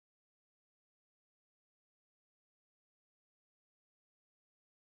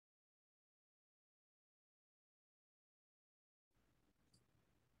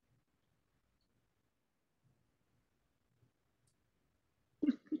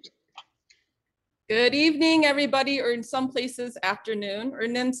Good evening, everybody, or in some places afternoon, or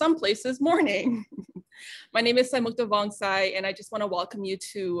in some places morning. My name is Saymoukda Vongsay, and I just want to welcome you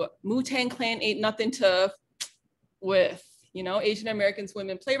to Mu Tang Clan Ain't Nothing to with, Asian Americans,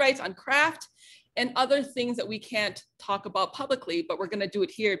 women playwrights on craft and other things that we can't talk about publicly, but we're going to do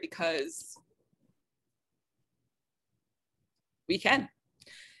it here because we can.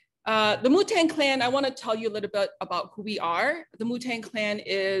 The Mu Tang Clan, I want to tell you a little bit about who we are. The Mu Tang Clan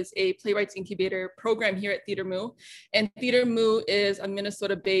is a Playwrights Incubator program here at Theater Mu. And Theater Mu is a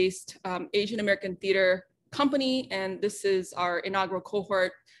Minnesota-based Asian American theater company. And this is our inaugural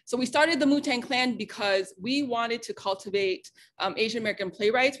cohort. So we started the Mu Tang Clan because we wanted to cultivate Asian American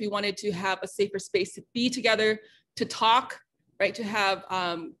playwrights. We wanted to have a safer space to be together, to talk, right? To have,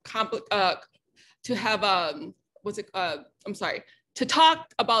 to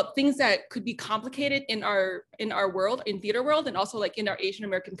talk about things that could be complicated in our world, in theater world, and also like in our Asian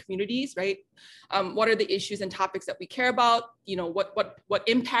American communities, right? What are the issues and topics that we care about? What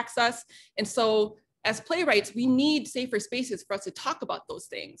impacts us? And so as playwrights, we need safer spaces for us to talk about those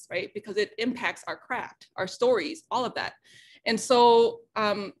things, right? Because it impacts our craft, our stories, all of that. And so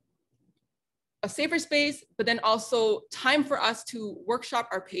a safer space, but then also time for us to workshop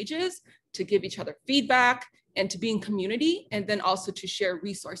our pages, to give each other feedback, and to be in community, and then also to share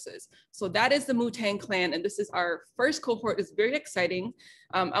resources. So that is the Mu Tang Clan, and this is our first cohort. It's very exciting.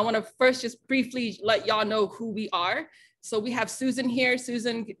 I wanna first just briefly let y'all know who we are. So we have Susan here.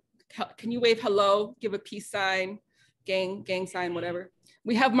 Susan, can you wave hello, give a peace sign, gang sign, whatever.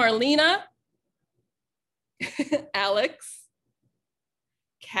 We have Marlina, Alex,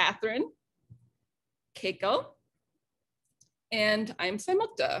 Kathryn, Keiko, and I'm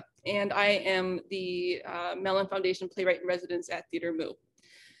Saymoukda, and I am the Mellon Foundation Playwright-In-Residence at Theater Mu.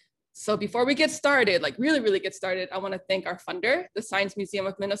 So before we get started, like really get started, I want to thank our funder, the Science Museum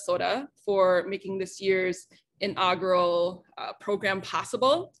of Minnesota, for making this year's inaugural program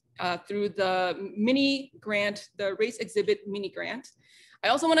possible through the mini grant, the Race Exhibit mini grant. I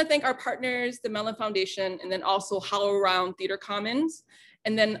also want to thank our partners, the Mellon Foundation, and then also HowlRound Theater Commons.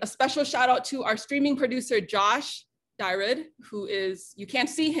 And then a special shout out to our streaming producer, Josh Dyrud, who is, you can't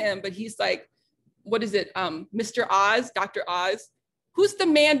see him, but he's like, what is it? Mr. Oz, Dr. Oz. Who's the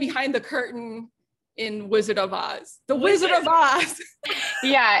man behind the curtain in Wizard of Oz? The Wizard of Oz.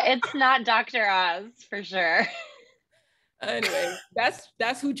 Yeah, it's not Dr. Oz for sure. Anyway,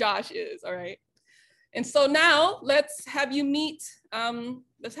 that's who Josh is, all right? And so now let's have you meet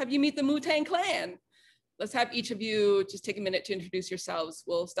the Mu Tang Clan. Let's have each of you just take a minute to introduce yourselves.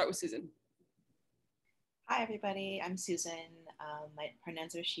 We'll start with Susan. Hi, everybody. I'm Susan. My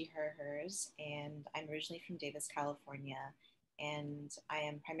pronouns are she, her, hers, and I'm originally from Davis, California. And I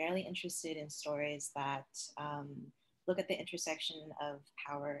am primarily interested in stories that look at the intersection of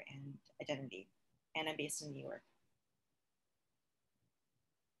power and identity. And I'm based in New York.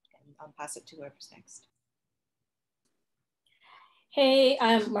 And I'll pass it to whoever's next. Hey,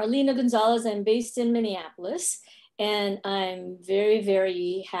 I'm Marlina Gonzalez. I'm based in Minneapolis. And I'm very,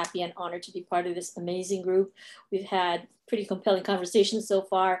 very happy and honored to be part of this amazing group. We've had pretty compelling conversations so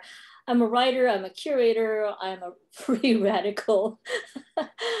far. I'm a writer, I'm a curator, I'm a free radical.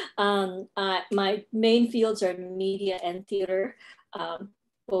 My main fields are media and theater,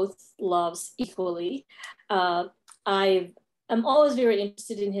 both loves equally. I'm always very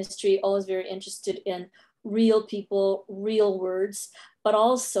interested in history, always very interested in real people, real words, but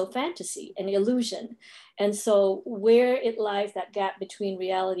also fantasy and illusion. And so where it lies, that gap between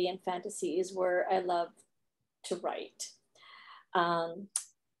reality and fantasy, is where I love to write.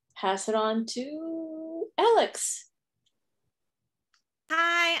 Pass it on to Alex.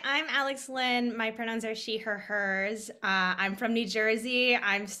 Hi, I'm Alex Lynn. My pronouns are she, her, hers. I'm from New Jersey.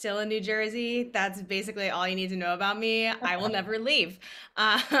 I'm still in New Jersey. That's basically all you need to know about me. I will never leave.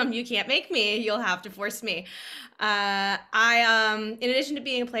 You can't make me. You'll have to force me. In addition to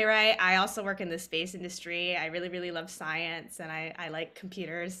being a playwright, I also work in the space industry. I really love science, and I like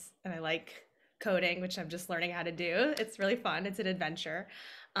computers, and I like coding, which I'm just learning how to do. It's really fun. It's an adventure.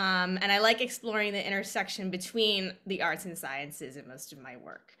 And I like exploring the intersection between the arts and sciences in most of my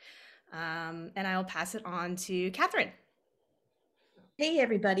work. And I'll pass it on to Kathryn. Hey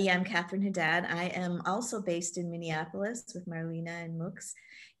everybody, I'm Kathryn Haddad. I am also based in Minneapolis with Marlina and Mooks,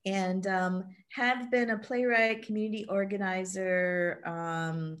 and have been a playwright, community organizer,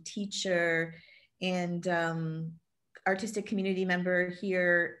 teacher, and artistic community member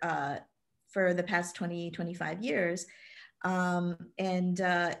here for the past 25 years.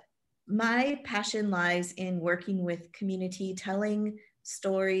 My passion lies in working with community, telling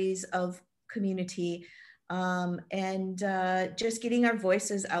stories of community just getting our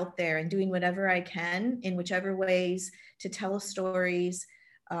voices out there and doing whatever I can in whichever ways to tell stories,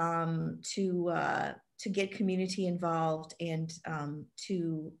 to get community involved, and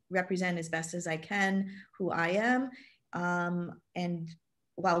to represent as best as I can who I am, and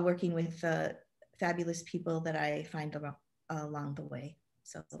while working with fabulous people that I find along the way.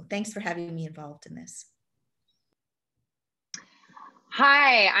 So thanks for having me involved in this.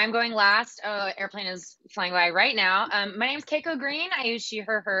 Hi, I'm going last. Airplane is flying by right now. My name is Keiko Green. I use she,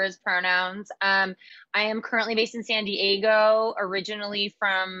 her, hers pronouns. I am currently based in San Diego, originally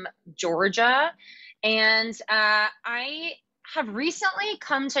from Georgia. And I have recently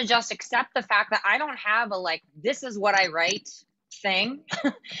come to just accept the fact that I don't have a like, this is what I write thing.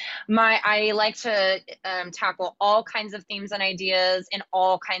 I like to tackle all kinds of themes and ideas in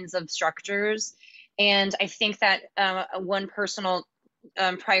all kinds of structures. And I think that one personal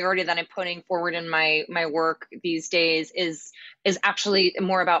priority that I'm putting forward in my work these days is actually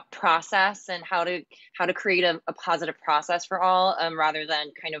more about process and how to create a positive process for all, rather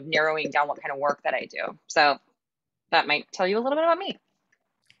than kind of narrowing down what kind of work that I do. So that might tell you a little bit about me.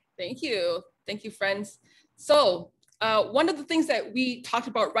 Thank you, friends. So one of the things that we talked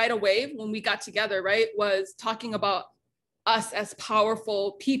about right away when we got together, right, was talking about us as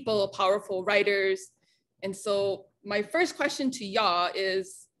powerful people, powerful writers. And so my first question to y'all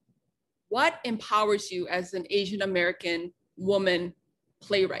is, what empowers you as an Asian American woman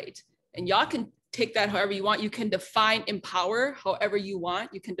playwright? And y'all can take that however you want. You can define empower however you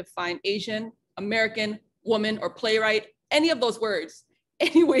want. You can define Asian American woman or playwright, any of those words,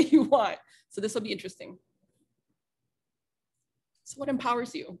 any way you want. So this will be interesting. So what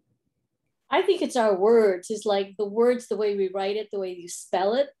empowers you? I think it's our words. It's like the words, the way we write it, the way you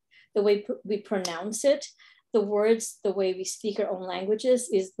spell it, the way we pronounce it, the words, the way we speak our own languages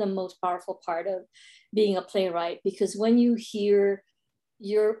is the most powerful part of being a playwright. Because when you hear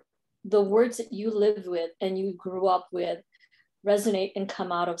the words that you live with and you grew up with resonate and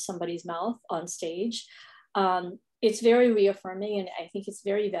come out of somebody's mouth on stage, it's very reaffirming, and I think it's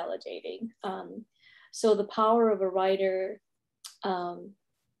very validating. So the power of a writer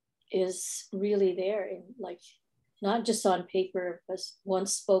is really there, in like not just on paper, but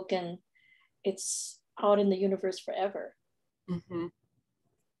once spoken, it's out in the universe forever. Mm-hmm.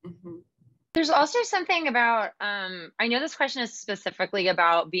 Mm-hmm. There's also something about, I know this question is specifically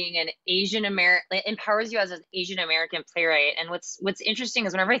about being an Asian American, it empowers you as an Asian American playwright. And what's interesting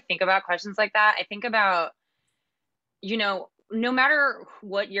is whenever I think about questions like that, I think about, you know, no matter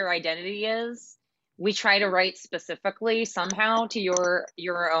what your identity is, we try to write specifically somehow to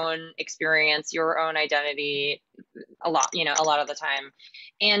your own experience, your own identity, a lot of the time.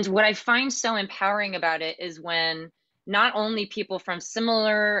 And what I find so empowering about it is when not only people from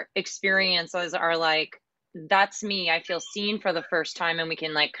similar experiences are like, that's me, I feel seen for the first time, and we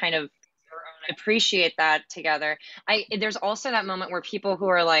can like kind of appreciate that together. There's also that moment where people who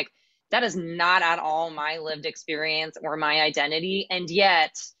are like, that is not at all my lived experience or my identity, and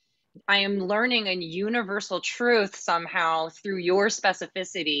yet I am learning a universal truth somehow through your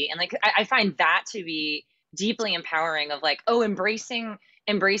specificity. And like, I find that to be deeply empowering, of like, oh, embracing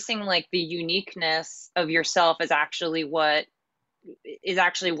like the uniqueness of yourself is actually what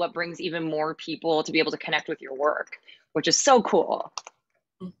brings even more people to be able to connect with your work, which is so cool.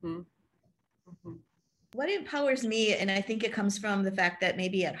 Mm-hmm. Mm-hmm. What empowers me, and I think it comes from the fact that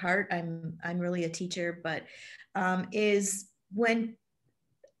maybe at heart I'm really a teacher, but is when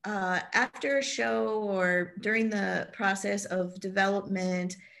after a show or during the process of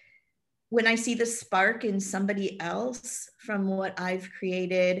development, when I see the spark in somebody else from what I've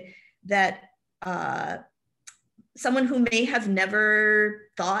created, that someone who may have never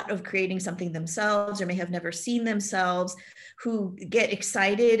thought of creating something themselves or may have never seen themselves, who get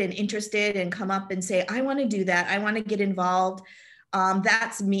excited and interested and come up and say, I want to do that, I want to get involved.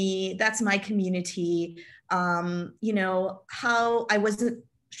 That's me, that's my community. You know, how I wasn't,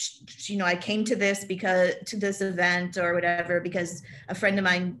 you know, I came to this event or whatever because a friend of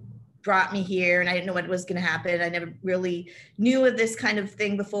mine brought me here and I didn't know what was going to happen. I never really knew of this kind of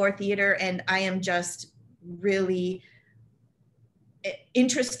thing before theater, and I am just really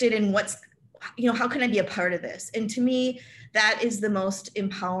interested in what's, you know, how can I be a part of this? And to me, that is the most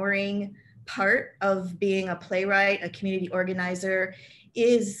empowering part of being a playwright, a community organizer,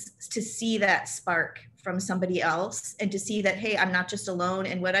 is to see that spark from somebody else and to see that, hey, I'm not just alone.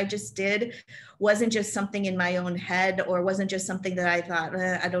 And what I just did wasn't just something in my own head, or wasn't just something that I thought,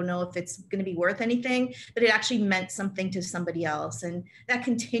 I don't know if it's going to be worth anything, but it actually meant something to somebody else. And that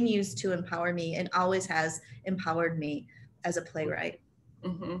continues to empower me and always has empowered me as a playwright.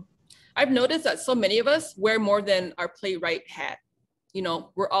 Mm-hmm. I've noticed that so many of us wear more than our playwright hat. You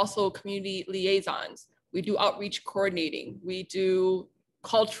know, we're also community liaisons. We do outreach coordinating. We do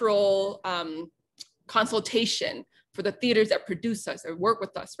cultural consultation for the theaters that produce us or work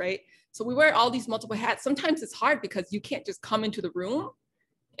with us, right? So we wear all these multiple hats. Sometimes it's hard because you can't just come into the room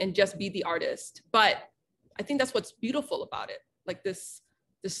and just be the artist. But I think that's what's beautiful about it. Like this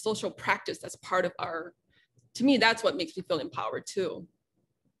social practice that's part of our, to me, that's what makes me feel empowered too.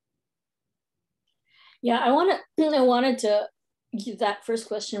 Yeah, I wanted to, that first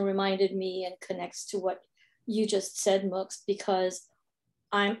question reminded me and connects to what you just said, Mooks, because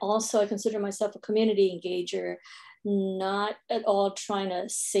I consider myself a community engager, not at all trying to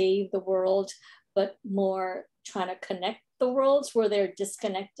save the world, but more trying to connect the worlds where they're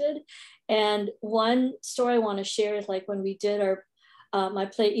disconnected. And one story I want to share is like when we did my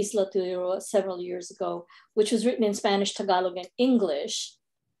play Isla Tuliro several years ago, which was written in Spanish, Tagalog, and English.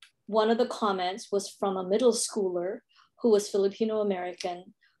 One of the comments was from a middle schooler who was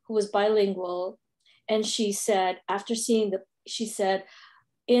Filipino-American, who was bilingual. And she said, after seeing she said,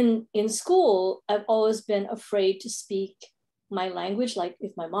 in school, I've always been afraid to speak my language. Like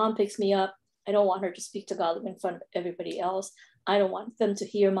if my mom picks me up, I don't want her to speak Tagalog in front of everybody else. I don't want them to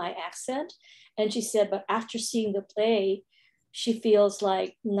hear my accent. And she said, but after seeing the play, she feels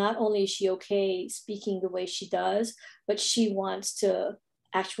like not only is she okay speaking the way she does, but she wants to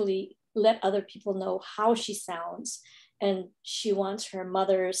actually let other people know how she sounds. And she wants her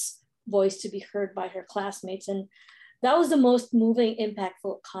mother's voice to be heard by her classmates. And that was the most moving,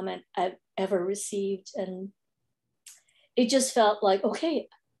 impactful comment I've ever received. And it just felt like, okay,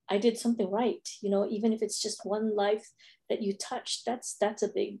 I did something right. You know, even if it's just one life that you touched, that's a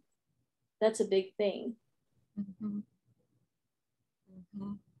big thing. Mm-hmm.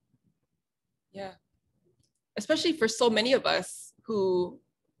 Mm-hmm. Yeah. Especially for so many of us who,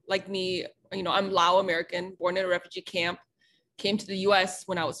 like me, you know, I'm Lao American, born in a refugee camp, came to the US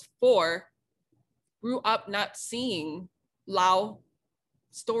when I was 4, grew up not seeing Lao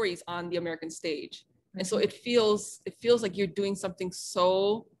stories on the American stage. Mm-hmm. And so it feels like you're doing something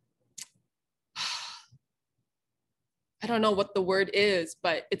so, I don't know what the word is,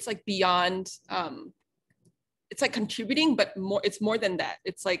 but it's like beyond, it's like contributing, but it's more than that.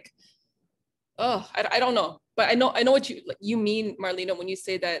 It's like, oh, I don't know, but I know what you mean, Marlina, when you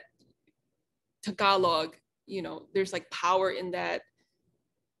say that Tagalog, you know, there's like power in that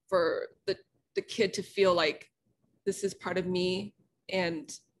for the kid to feel like this is part of me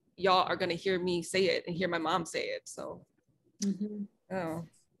and y'all are gonna hear me say it and hear my mom say it. So, mm-hmm. Oh.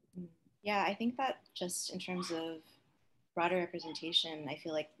 Yeah, I think that just in terms of broader representation, I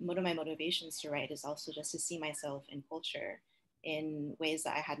feel like one of my motivations to write is also just to see myself in culture in ways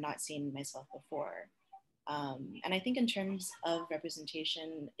that I had not seen myself before. And I think in terms of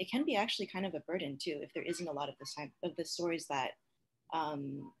representation, it can be actually kind of a burden too, if there isn't a lot of the stories that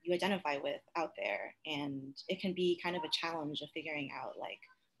you identify with out there. And it can be kind of a challenge of figuring out like,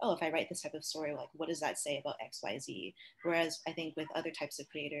 oh, if I write this type of story, like what does that say about X, Y, Z? Whereas I think with other types of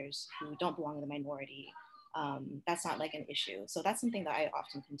creators who don't belong in the minority, that's not like an issue. So that's something that I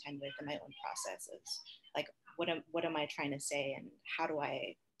often contend with in my own process is like, what am I trying to say and how do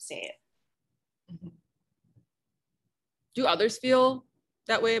I say it? Mm-hmm. Do others feel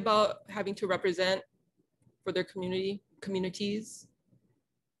that way about having to represent for their communities?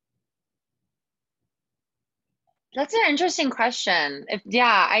 That's an interesting question.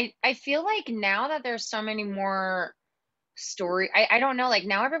 I feel like now that there's so many more I don't know, like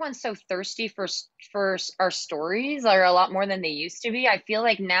now everyone's so thirsty for our stories, are a lot more than they used to be. I feel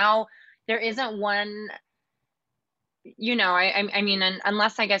like now there isn't one, you know, I mean,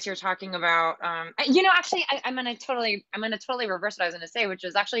 unless I guess you're talking about, you know, actually, I'm gonna totally reverse what I was gonna say, which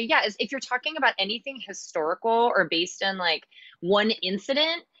is actually, yeah, is if you're talking about anything historical or based in like one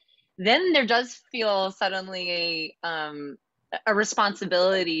incident, then there does feel suddenly a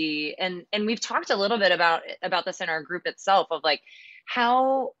responsibility, and we've talked a little bit about this in our group itself of like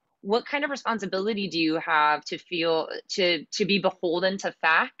what kind of responsibility do you have to feel to be beholden to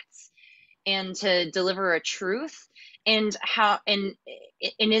facts and to deliver a truth, and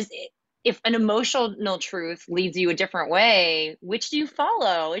if an emotional truth leads you a different way, which do you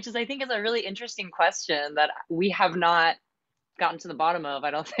follow? Which is, I think, is a really interesting question that we have not gotten to the bottom of,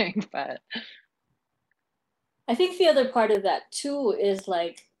 I don't think. But I think the other part of that too is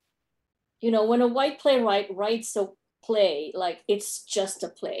like, you know, when a white playwright writes a play, like it's just a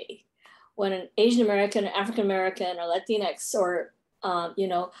play. When an Asian American, African American, or Latinx, or you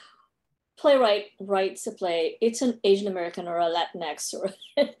know, playwright writes a play, it's an Asian American or a Latinx, or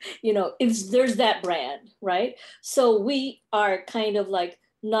you know, there's that brand, right? So we are kind of like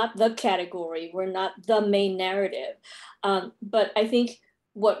not the category. We're not the main narrative. But I think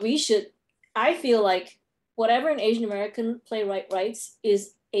I feel like whatever an Asian American playwright writes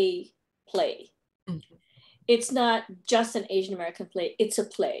is a play. Mm-hmm. It's not just an Asian American play, it's a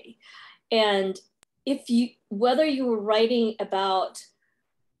play. And whether you were writing about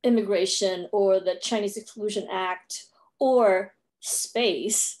immigration or the Chinese Exclusion Act or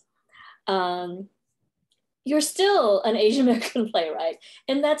space, you're still an Asian American playwright.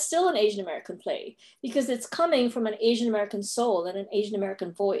 And that's still an Asian American play because it's coming from an Asian American soul and an Asian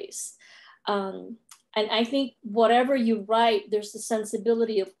American voice. And I think whatever you write, there's the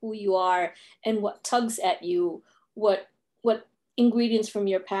sensibility of who you are and what tugs at you, what ingredients from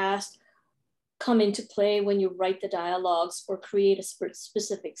your past come into play when you write the dialogues or create a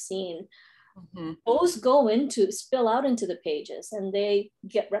specific scene. Mm-hmm. Those spill out into the pages and they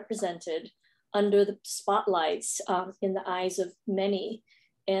get represented under the spotlights in the eyes of many.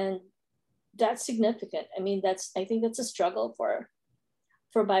 And that's significant. I mean, I think that's a struggle for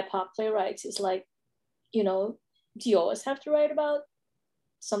BIPOC playwrights. Is like, you know, do you always have to write about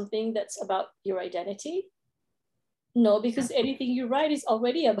something that's about your identity? No, because anything you write is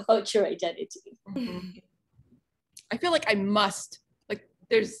already about your identity. Mm-hmm. I feel like I must, like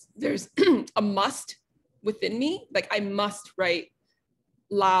there's a must within me. Like I must write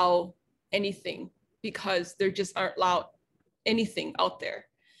Lao anything because there just aren't Lao anything out there.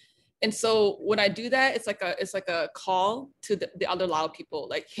 And so when I do that, it's like a call to the other Lao people,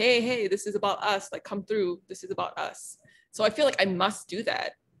 like, hey, this is about us, like come through, this is about us. So I feel like I must do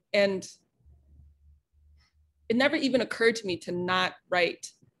that. And it never even occurred to me to not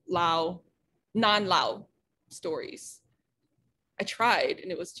write Lao, non-Lao stories. I tried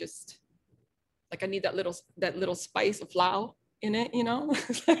and it was just like, I need that little spice of Lao in it, you know?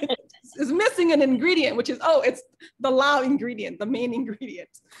 It's missing an ingredient, which is, it's the Lao ingredient, the main ingredient.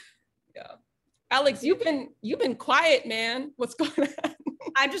 Yeah. Alex, you've been quiet, man. What's going on?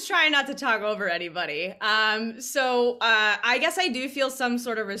 I'm just trying not to talk over anybody. So I guess I do feel some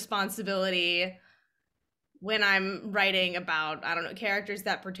sort of responsibility when I'm writing about, I don't know, characters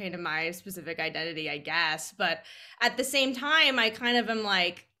that pertain to my specific identity, I guess. But at the same time, I kind of am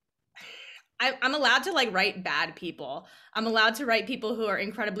like, I'm allowed to like write bad people. I'm allowed to write people who are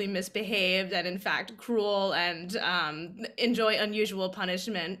incredibly misbehaved and in fact cruel and enjoy unusual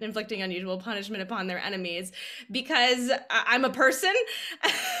punishment, inflicting unusual punishment upon their enemies, because I'm a person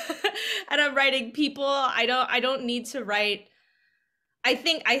and I'm writing people. I don't need to write. I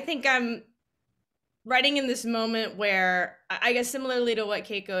think I'm writing in this moment where, I guess similarly to what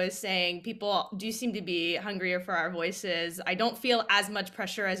Keiko is saying, people do seem to be hungrier for our voices. I don't feel as much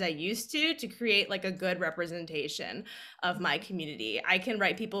pressure as I used to create like a good representation of my community. I can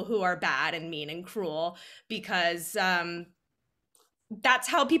write people who are bad and mean and cruel because that's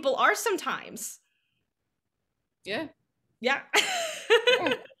how people are sometimes. Yeah. Yeah.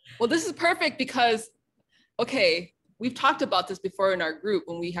 Yeah. Well, this is perfect because, okay, we've talked about this before in our group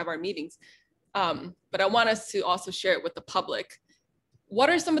when we have our meetings. But I want us to also share it with the public. What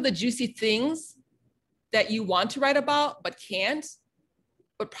are some of the juicy things that you want to write about, but can't,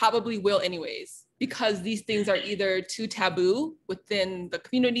 but probably will anyways, because these things are either too taboo within the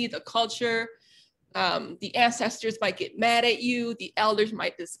community, the culture, the ancestors might get mad at you, the elders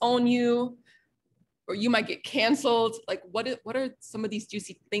might disown you, or you might get canceled. Like what are some of these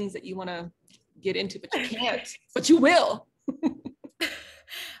juicy things that you want to get into, but you can't, but you will?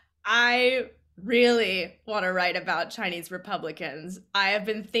 I really want to write about Chinese Republicans. I have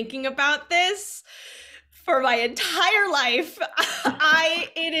been thinking about this for my entire life.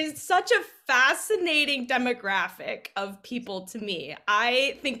 It is such a fascinating demographic of people to me.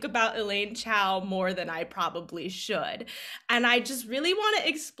 I think about Elaine Chao more than I probably should. And I just really want to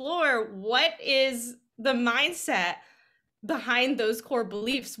explore what is the mindset behind those core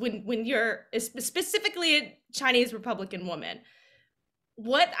beliefs when you're specifically a Chinese Republican woman.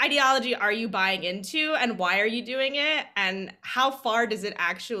 What ideology are you buying into and why are you doing it? And how far does it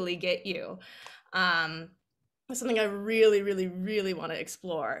actually get you? That's something I really, really, really want to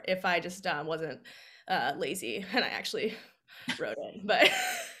explore if I just wasn't lazy and I actually wrote it. But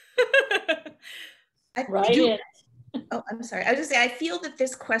I'm sorry. I was just say I feel that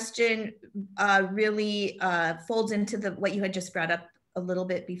this question really folds into what you had just brought up a little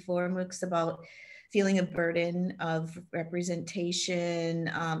bit before, Mooks, about feeling a burden of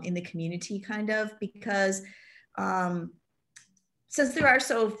representation in the community, kind of, because since there are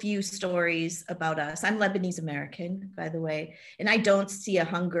so few stories about us, I'm Lebanese American, by the way, and I don't see a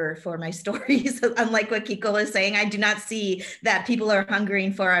hunger for my stories. Unlike what Keiko was saying, I do not see that people are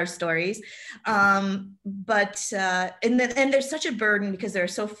hungering for our stories. And there's such a burden because there are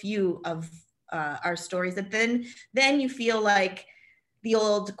so few of our stories that then you feel like the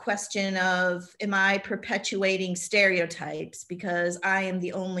old question of, am I perpetuating stereotypes because I am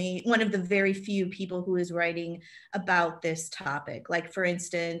the only one of the very few people who is writing about this topic? Like, for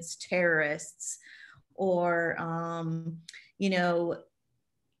instance, terrorists, or,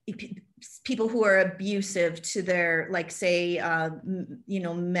 people who are abusive to their, like, say,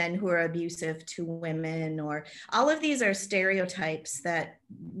 men who are abusive to women, or all of these are stereotypes that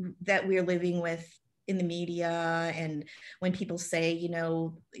we're living with in the media, and when people say,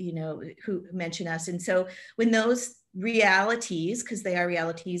 who mention us. And so when those realities, because they are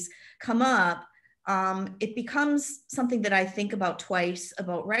realities, come up, it becomes something that I think about twice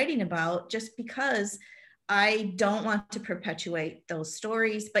about writing about, just because I don't want to perpetuate those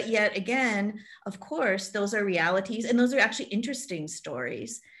stories. But yet again, of course, those are realities, and those are actually interesting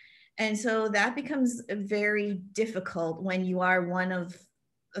stories. And so that becomes very difficult when you are one of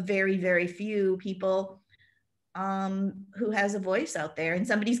a very, very few people who has a voice out there. And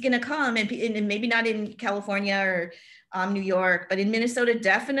somebody's going to come, and maybe not in California or New York, but in Minnesota,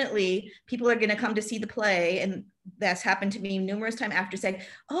 definitely people are going to come to see the play. And that's happened to me numerous times after, saying,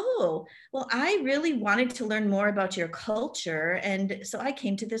 oh, well, I really wanted to learn more about your culture. And so I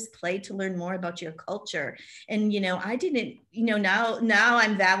came to this play to learn more about your culture. And, I didn't, now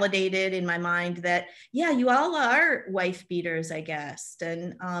I'm validated in my mind that, yeah, you all are wife beaters, I guess.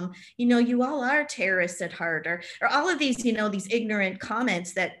 And, you all are terrorists at heart, or all of these, these ignorant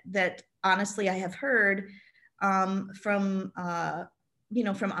comments that honestly I have heard from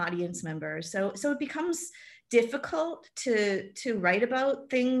audience members. So it becomes difficult to write about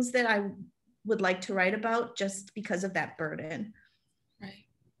things that I would like to write about, just because of that burden.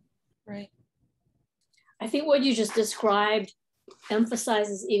 Right. I think what you just described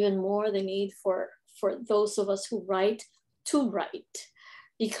emphasizes even more the need for those of us who write to write,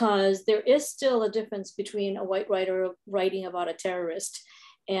 because there is still a difference between a white writer writing about a terrorist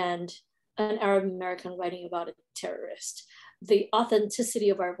and an Arab American writing about a terrorist. The authenticity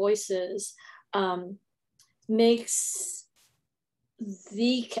of our voices makes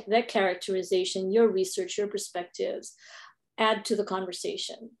that characterization, your research, your perspectives, add to the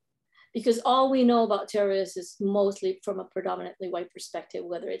conversation. Because all we know about terrorists is mostly from a predominantly white perspective,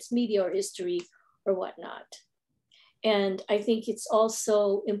 whether it's media or history or whatnot. And I think it's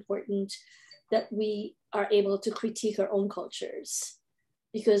also important that we are able to critique our own cultures,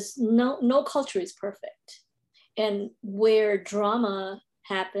 because no culture is perfect. And where drama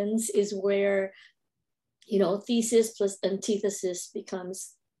happens is where, thesis plus antithesis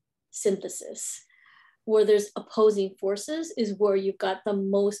becomes synthesis. Where there's opposing forces is where you've got the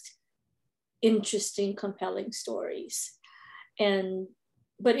most interesting, compelling stories.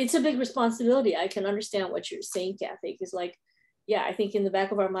 But it's a big responsibility. I can understand what you're saying, Kathy, because I think in the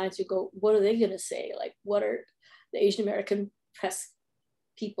back of our minds, you go, what are they gonna say? Like, what are the Asian American press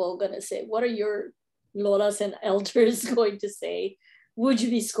people gonna say? What are your lolas and elders going to say? Would you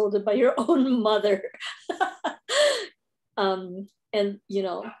be scolded by your own mother?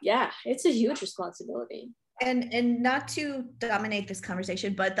 It's a huge responsibility. And not to dominate this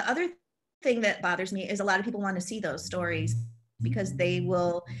conversation, but the other thing that bothers me is a lot of people want to see those stories because they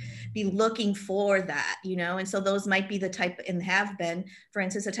will be looking for that, and so those might be the type, and have been, for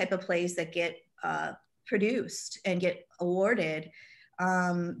instance, the type of plays that get produced and get awarded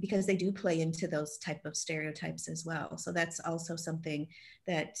because they do play into those type of stereotypes as well. So that's also something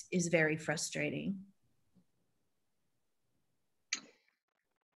that is very frustrating.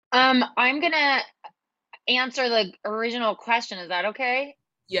 I'm gonna answer the original question. Is that okay?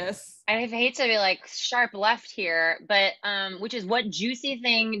 Yes. I hate to be like sharp left here, but which is, what juicy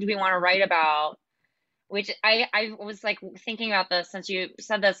thing do we want to write about? Which I was like thinking about this since you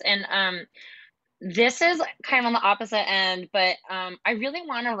said this, and this is kind of on the opposite end, but I really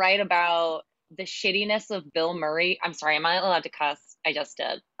want to write about the shittiness of Bill Murray. I'm sorry, am I allowed to cuss? I just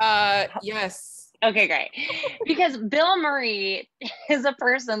did. Yes. Okay, great. Because Bill Murray is a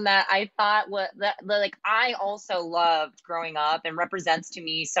person that I thought I also loved growing up, and represents to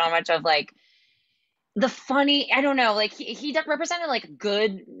me so much of like the funny, I don't know, like he represented like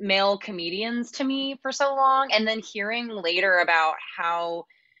good male comedians to me for so long. And then hearing later about how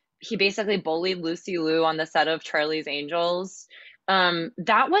he basically bullied Lucy Liu on the set of Charlie's Angels,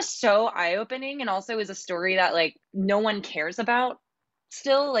 that was so eye-opening, and also is a story that like no one cares about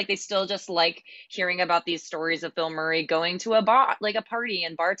still. Like they still just like hearing about these stories of Bill Murray going to a bar, like a party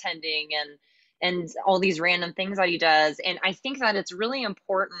and bartending and all these random things that he does. And I think that it's really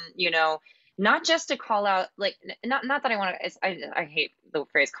important, you know, not just to call out, like, not that I want to, I hate the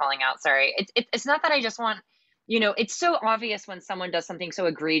phrase calling out, sorry. It's not that I just want, you know, it's so obvious when someone does something so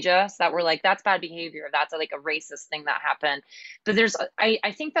egregious that we're like, that's bad behavior. That's like a racist thing that happened. But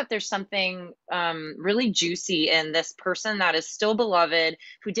I think that there's something really juicy in this person that is still beloved,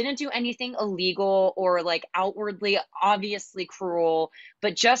 who didn't do anything illegal or like outwardly, obviously cruel,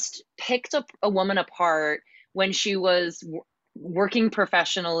 but just picked up a woman apart when she was working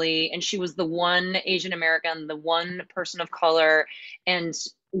professionally, and she was the one Asian American, the one person of color, and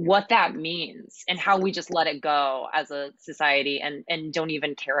what that means and how we just let it go as a society and don't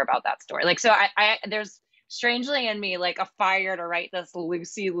even care about that story. Like, so I there's strangely in me like a fire to write this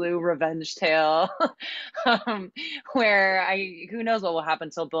Lucy Liu revenge tale where who knows what will happen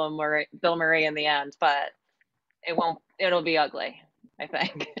till Bill Murray in the end, but it'll be ugly, I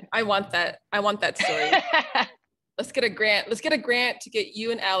think. I want that story. Let's get a grant. Let's get a grant to get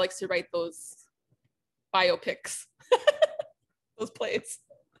you and Alex to write those biopics, those plays.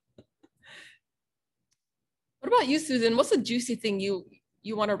 What about you, Susan? What's a juicy thing you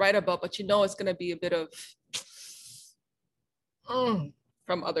want to write about, but you know it's going to be a bit of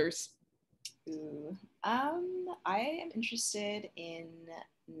from others? Ooh. I am interested in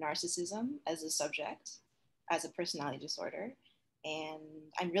narcissism as a subject, as a personality disorder. And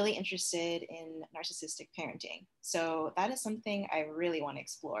I'm really interested in narcissistic parenting. So that is something I really want to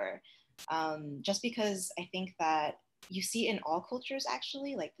explore, just because I think that you see in all cultures,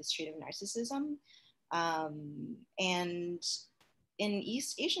 actually, like this trait of narcissism. And in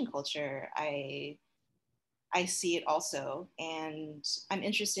East Asian culture, I see it also. And I'm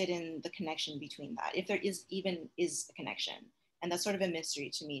interested in the connection between that, if there is a connection. And that's sort of a mystery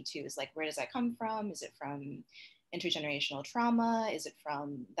to me too, is like, where does that come from? Is it from intergenerational trauma? Is it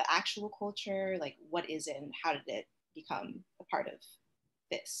from the actual culture? Like, what is it and how did it become a part of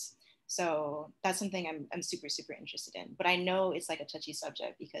this? So that's something I'm super, super interested in. But I know it's like a touchy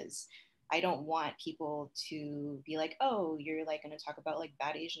subject because I don't want people to be like, oh, you're like going to talk about like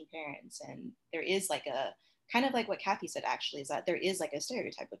bad Asian parents. And there is like a kind of like what Kathy said, actually, is that there is like a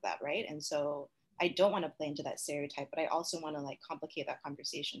stereotype of that, right? And so I don't want to play into that stereotype, but I also want to like complicate that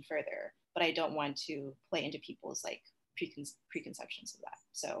conversation further. But I don't want to play into people's like preconceptions of that.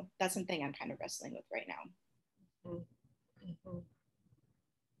 So that's something I'm kind of wrestling with right now. Mm-hmm.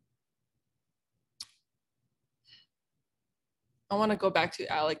 I want to go back to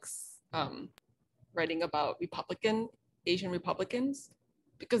Alex writing about Asian Republicans,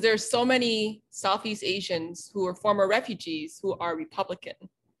 because there's so many Southeast Asians who are former refugees who are Republican.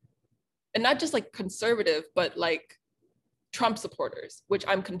 And not just like conservative, but like Trump supporters, which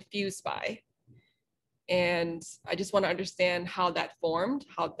I'm confused by. And I just want to understand how that formed,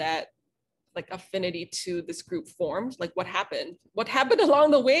 how that like affinity to this group formed, like what happened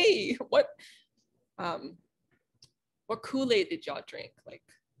along the way? What Kool-Aid did y'all drink? Like,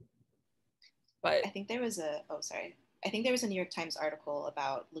 but I think there was a New York Times article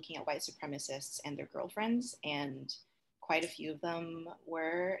about looking at white supremacists and their girlfriends, and quite a few of them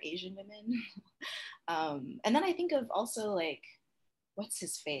were Asian women. And then I think of also like, what's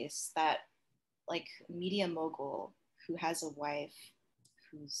his face? That like media mogul who has a wife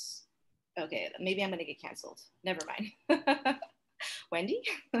who's, okay, maybe I'm gonna get canceled. Never mind. Wendy?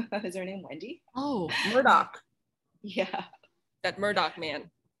 Is her name Wendy? Oh, Murdoch. Yeah. That Murdoch man.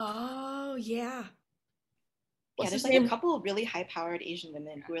 Oh, yeah. Yeah, there's like a couple of really high-powered Asian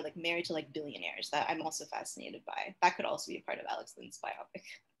women who are like married to like billionaires that I'm also fascinated by. That could also be a part of Alex Lynn's biopic.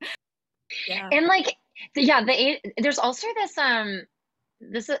 Yeah. And like, yeah, there's also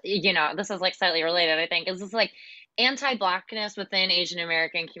this is, you know, this is like slightly related, I think, is this like anti-Blackness within Asian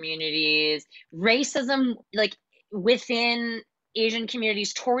American communities, racism like within Asian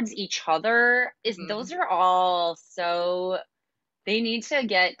communities towards each other, is those are all so, they need to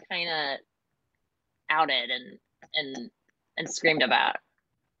get kind of outed and screamed about,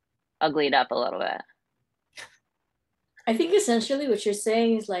 uglied up a little bit. I think essentially what you're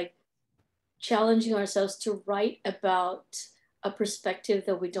saying is like challenging ourselves to write about a perspective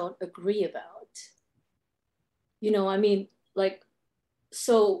that we don't agree about. You know, I mean, like,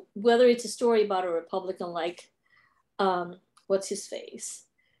 so whether it's a story about a Republican like, what's his face,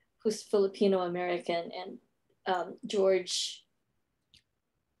 who's Filipino American, and George,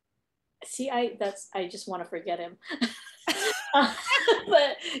 see, I just want to forget him.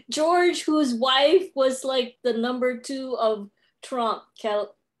 But George, whose wife was like the #2 of Trump,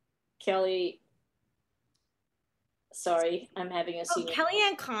 Kelly, Sorry, I'm having a senior.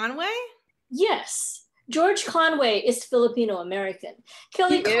 Kellyanne Conway? Yes. George Conway is Filipino American.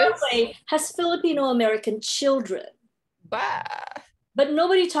 Kelly Conway has Filipino American children. Bah. But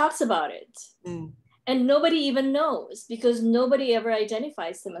nobody talks about it. And nobody even knows because nobody ever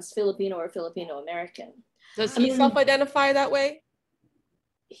identifies them as Filipino or Filipino American. Does he self-identify that way?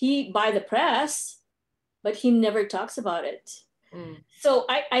 He, by the press, but he never talks about it. So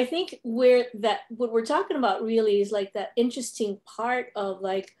I think what we're talking about really is like that interesting part of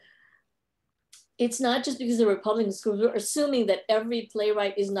like, it's not just because the Republicans, we're assuming that every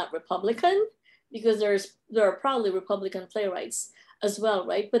playwright is not Republican, because there are probably Republican playwrights as well,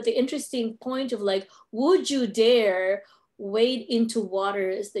 right? But the interesting point of like, would you dare wade into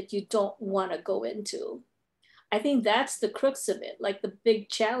waters that you don't want to go into? I think that's the crux of it, like the big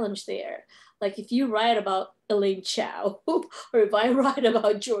challenge there. Like if you write about Elaine Chao, or if I write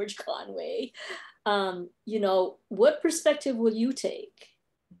about George Conway, you know, what perspective will you take?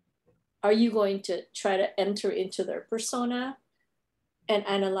 Are you going to try to enter into their persona and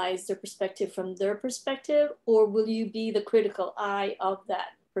analyze their perspective from their perspective, or will you be the critical eye of that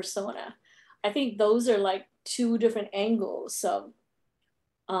persona? I think those are like two different angles of,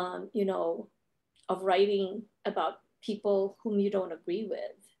 you know, of writing about people whom you don't agree with.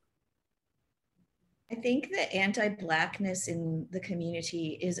 I think that anti-Blackness in the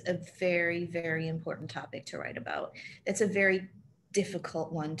community is a very, very important topic to write about. It's a very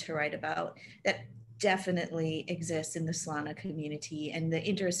difficult one to write about that definitely exists in the Slana community, and the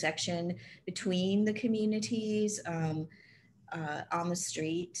intersection between the communities on the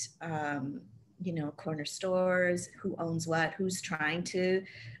street, you know, corner stores, who owns what, who's trying to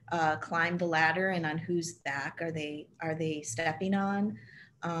climb the ladder, and on whose back are they stepping on?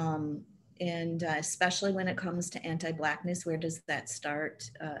 And especially when it comes to anti-Blackness, where does that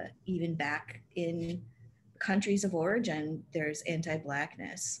start? Even back in countries of origin, there's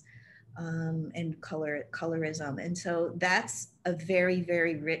anti-Blackness and colorism. And so that's a very,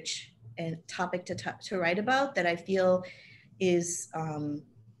 very rich and topic to write about that I feel is a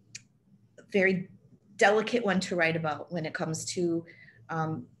very delicate one to write about when it comes to,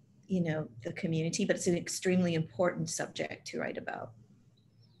 you know, the community, but it's an extremely important subject to write about.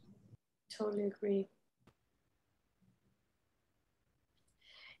 Totally agree.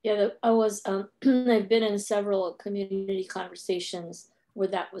 Yeah, I've been in several community conversations where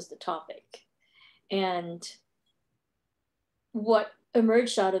that was the topic. And what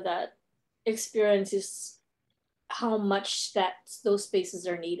emerged out of that experience is how much those spaces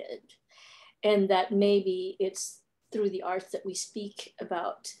are needed. And that maybe it's through the arts that we speak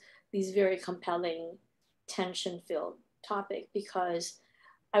about these very compelling, tension-filled topic, because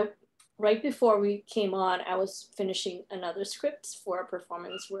right before we came on, I was finishing another script for a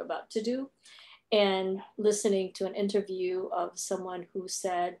performance we're about to do, and listening to an interview of someone who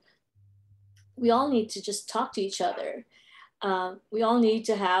said, we all need to just talk to each other. We all need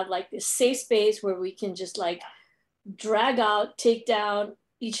to have like this safe space where we can just like drag out, take down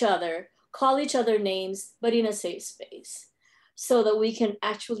each other, call each other names, but in a safe space, so that we can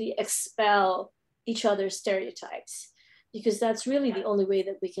actually expel each other's stereotypes. Because that's really the only way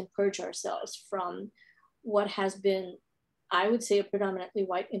that we can purge ourselves from what has been, I would say, a predominantly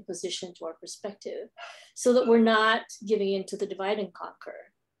white imposition to our perspective, so that we're not giving in to the divide and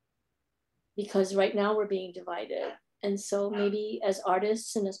conquer. Because right now we're being divided. And so maybe as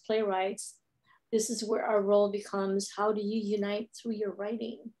artists and as playwrights, this is where our role becomes, how do you unite through your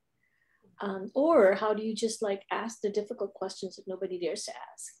writing? Or how do you just like ask the difficult questions that nobody dares to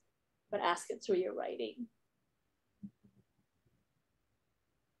ask, but ask it through your writing?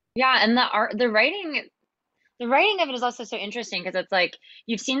 Yeah, and the writing of it is also so interesting, because it's like,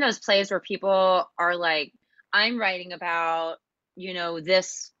 you've seen those plays where people are like, I'm writing about, you know,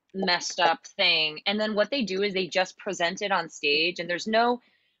 this messed up thing, and then what they do is they just present it on stage, and there's no,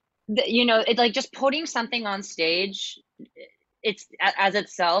 you know, it's like just putting something on stage, it's as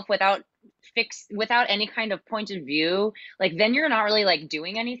itself, without any kind of point of view, like then you're not really like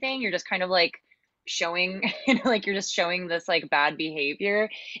doing anything, you're just kind of like showing, you know, like you're just showing this like bad behavior.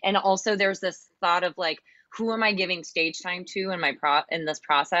 And also there's this thought of like, who am I giving stage time to in this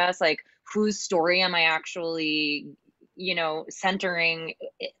process? Like, whose story am I actually, you know, centering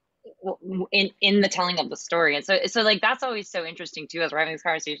in the telling of the story? And so like that's always so interesting too, as we're having these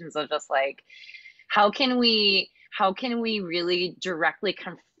conversations of just like, how can we really directly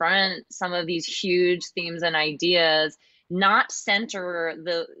confront some of these huge themes and ideas, not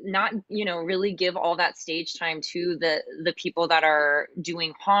you know, really give all that stage time to the people that are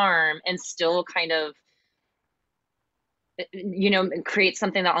doing harm, and still kind of, you know, create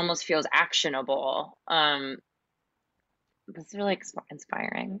something that almost feels actionable. It's really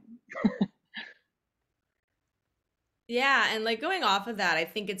inspiring. Yeah, and like going off of that, I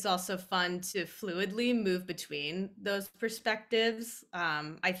think it's also fun to fluidly move between those perspectives.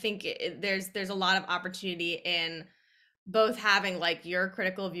 I think there's a lot of opportunity in both having like your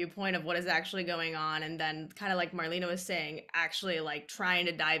critical viewpoint of what is actually going on, and then kind of like Marlina was saying, actually like trying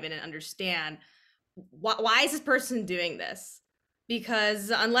to dive in and understand why is this person doing this?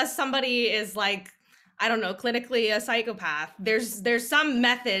 Because unless somebody is like, I don't know, clinically a psychopath, there's some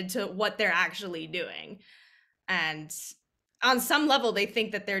method to what they're actually doing. And on some level, they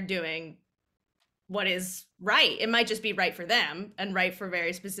think that they're doing what is right. It might just be right for them and right for a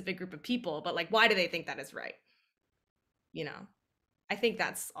very specific group of people, but like, why do they think that is right? You know, I think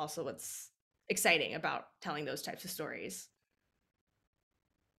that's also what's exciting about telling those types of stories.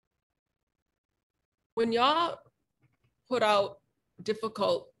 When y'all put out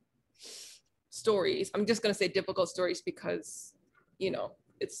difficult stories, I'm just gonna say difficult stories because, you know,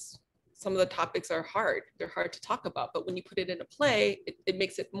 it's, some of the topics are hard. They're hard to talk about, but when you put it in a play, it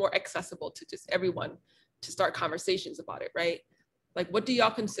makes it more accessible to just everyone to start conversations about it, right? Like, what do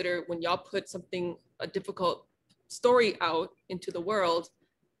y'all consider when y'all put something, a difficult story out into the world?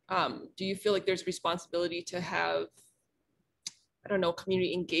 Do you feel like there's responsibility to have, I don't know,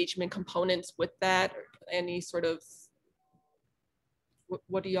 community engagement components with that, or any sort of,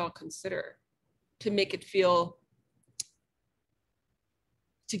 what do y'all consider to make it feel,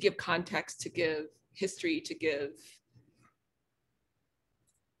 to give context, to give history, to give?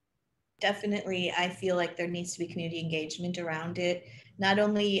 Definitely, I feel like there needs to be community engagement around it, not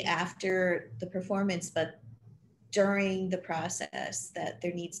only after the performance, but during the process, that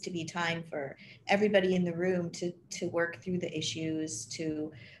there needs to be time for everybody in the room to work through the issues,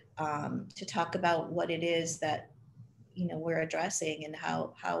 to talk about what it is that, you know, we're addressing, and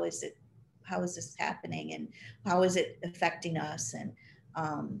how is this happening, and how is it affecting us. And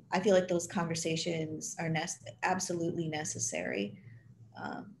I feel like those conversations are absolutely necessary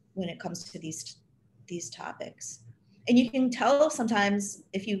when it comes to these topics. And you can tell sometimes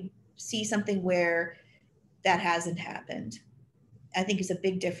if you see something where that hasn't happened, I think is a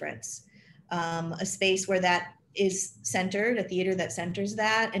big difference. A space where that is centered, a theater that centers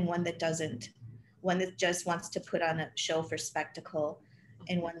that, and one that doesn't, one that just wants to put on a show for spectacle,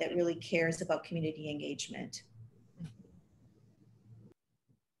 and one that really cares about community engagement.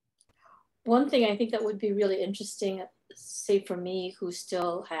 One thing I think that would be really interesting, say for me, who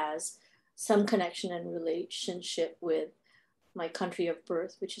still has some connection and relationship with my country of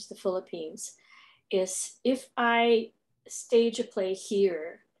birth, which is the Philippines, is if I stage a play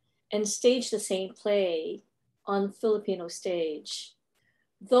here and stage the same play on Filipino stage,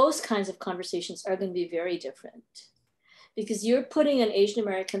 those kinds of conversations are going to be very different, because you're putting an Asian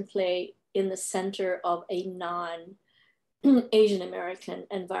American play in the center of a non-Asian American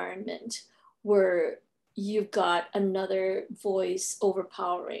environment, where you've got another voice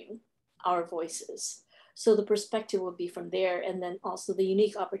overpowering our voices. So the perspective will be from there. And then also the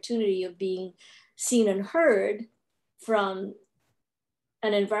unique opportunity of being seen and heard from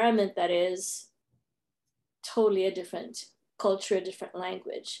an environment that is totally a different culture, a different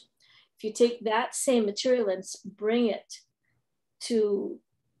language. If you take that same material and bring it to,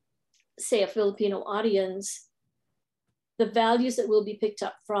 say, a Filipino audience, the values that will be picked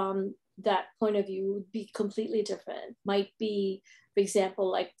up from that point of view would be completely different. Might be, for example,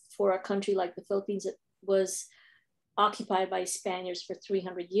 like for a country like the Philippines, it was occupied by Spaniards for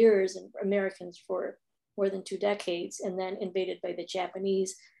 300 years and Americans for more than 2 decades, and then invaded by the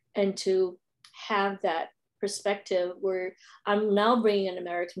Japanese. And to have that perspective where I'm now bringing an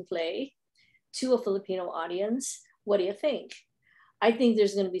American play to a Filipino audience, what do you think? I think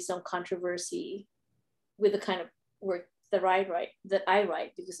there's going to be some controversy with the kind of work that I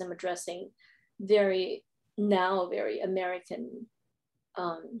write, because I'm addressing very American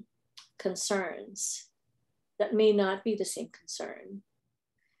concerns that may not be the same concern,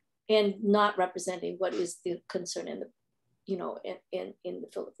 and not representing what is the concern in the, you know, in the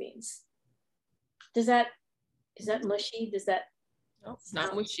Philippines. Is that mushy? Does that? No, it's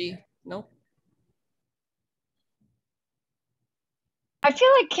not mushy. No. I feel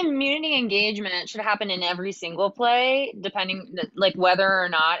like community engagement should happen in every single play, depending like whether or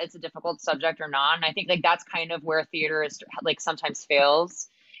not it's a difficult subject or not. And I think like that's kind of where theater is like sometimes fails,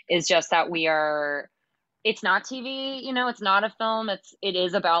 is just that it's not TV, you know, it's not a film. It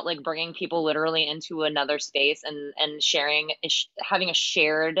is about like bringing people literally into another space and sharing, having a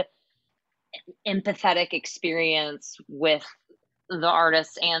shared empathetic experience with the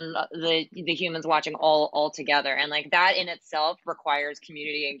artists and the humans watching all together. And like that in itself requires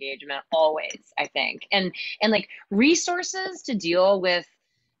community engagement always, I think. And like resources to deal with,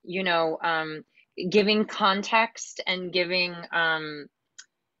 you know, giving context and giving,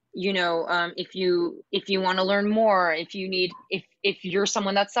 you know, if you want to learn more, if you need, if you're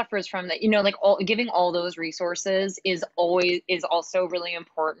someone that suffers from that, you know, like giving all those resources is also really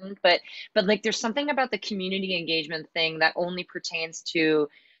important. But like there's something about the community engagement thing that only pertains to,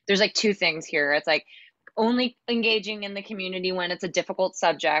 there's like two things here. It's like only engaging in the community when it's a difficult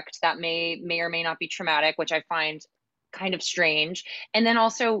subject that may or may not be traumatic, which I find kind of strange. And then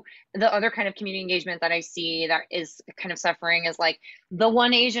also the other kind of community engagement that I see that is kind of suffering is like the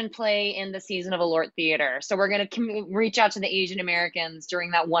one Asian play in the season of a Lort Theater. So we're going to reach out to the Asian Americans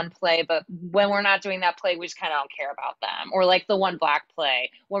during that one play, but when we're not doing that play, we just kind of don't care about them. Or like the one Black play,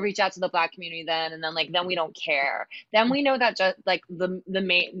 we'll reach out to the Black community then, and then like then we don't care. Then we know that just like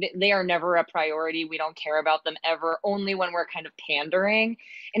they are never a priority. We don't care about them ever, only when we're kind of pandering.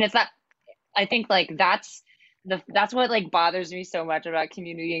 And it's that, I think like that's what like bothers me so much about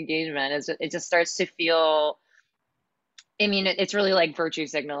community engagement, is it just starts to feel, I mean, it's really like virtue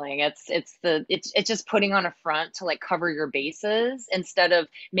signaling. It's just putting on a front to like cover your bases instead of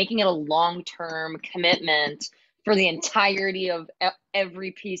making it a long-term commitment for the entirety of every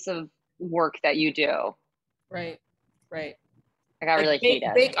piece of work that you do. Right. Like I really hate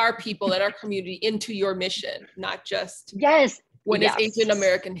it. Bake our people and our community into your mission, not just when it's Asian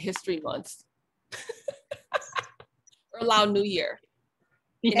American History Month. Or allow New Year.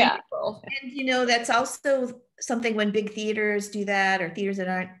 Yeah. And you know, that's also something when big theaters do that, or theaters that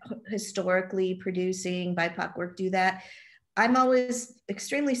aren't historically producing BIPOC work do that. I'm always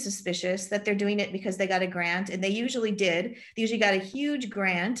extremely suspicious that they're doing it because they got a grant, and they usually did. They usually got a huge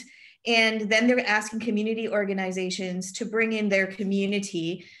grant, and then they're asking community organizations to bring in their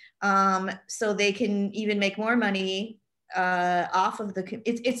community so they can even make more money off of the,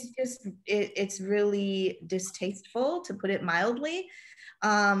 it's really distasteful, to put it mildly,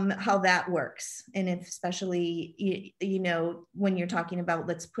 how that works. And if, especially, you know, when you're talking about,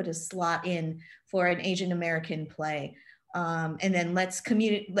 let's put a slot in for an Asian American play, and then let's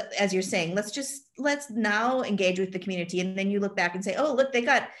as you're saying, let's now engage with the community. And then you look back and say, oh, look, they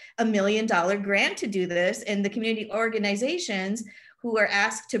got $1 million grant to do this. And the community organizations who are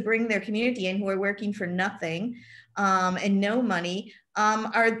asked to bring their community in, who are working for nothing, and no money,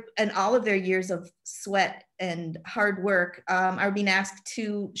 and all of their years of sweat and hard work, are being asked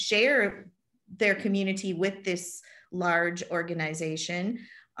to share their community with this large organization,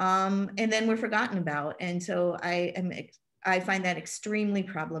 and then we're forgotten about. And so I find that extremely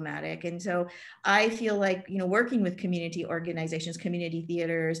problematic. And so I feel like, you know, working with community organizations, community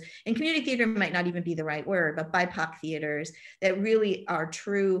theaters, and community theater might not even be the right word, but BIPOC theaters that really are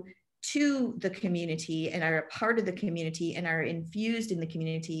true to the community and are a part of the community and are infused in the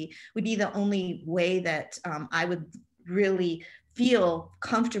community would be the only way that I would really feel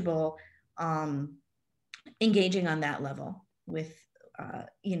comfortable engaging on that level with,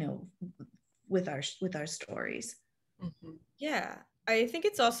 you know, with our stories. Mm-hmm. Yeah, I think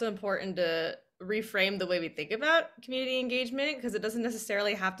it's also important to reframe the way we think about community engagement, because it doesn't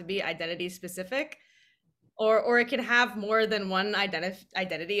necessarily have to be identity specific. Or it can have more than one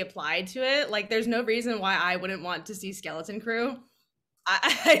identity applied to it. Like, there's no reason why I wouldn't want to see Skeleton Crew.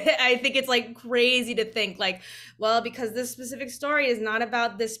 I think it's like crazy to think like, well, because this specific story is not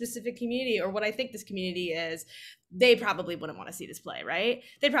about this specific community or what I think this community is, they probably wouldn't want to see this play, right?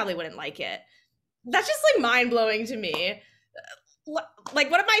 They probably wouldn't like it. That's just like mind blowing to me. Like,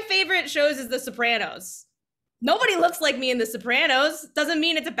 one of my favorite shows is The Sopranos. Nobody looks like me in The Sopranos. Doesn't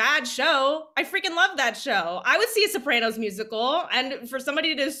mean it's a bad show. I freaking love that show. I would see a Sopranos musical, and for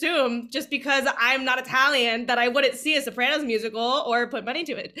somebody to assume just because I'm not Italian that I wouldn't see a Sopranos musical or put money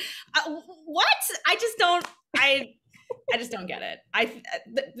to it. What? I just don't get it.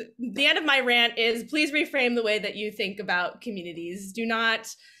 The end of my rant is, please reframe the way that you think about communities.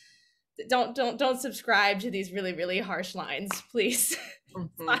 Don't subscribe to these really, really harsh lines, please. Mm-hmm.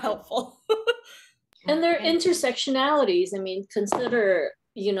 It's not helpful. And there are intersectionalities. I mean, consider,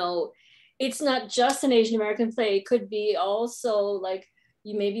 you know, it's not just an Asian American play. It could be also like,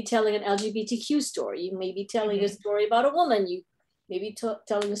 you may be telling an LGBTQ story. You may be telling a story about a woman. You may be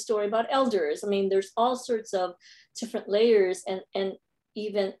telling a story about elders. I mean, there's all sorts of different layers, and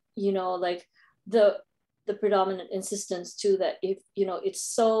even, you know, like the predominant insistence too that, if, you know, it's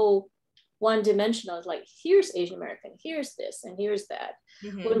so one-dimensional. It's like, here's Asian American, here's this, and here's that.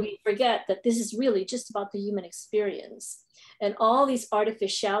 Mm-hmm. When we forget that this is really just about the human experience, and all these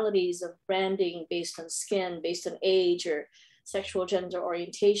artificialities of branding based on skin, based on age, or sexual gender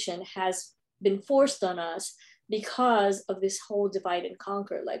orientation has been forced on us because of this whole divide and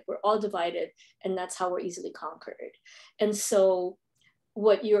conquer. Like, we're all divided, and that's how we're easily conquered. And so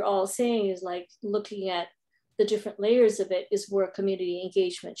what you're all saying is, like, looking at the different layers of it is where community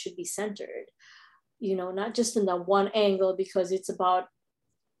engagement should be centered. You know, not just in the one angle because it's about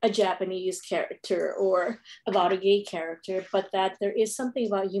a Japanese character or about a gay character, but that there is something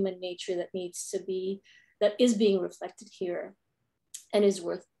about human nature that needs to be, that is being reflected here and is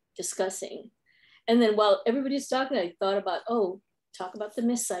worth discussing. And then while everybody's talking, I thought about, oh, talk about the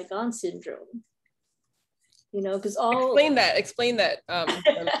Miss Saigon syndrome. You know, because all— Explain that.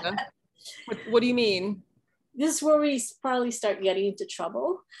 What do you mean? This is where we probably start getting into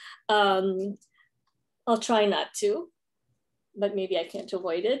trouble. I'll try not to, but maybe I can't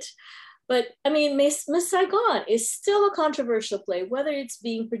avoid it. But I mean, Miss Saigon is still a controversial play, whether it's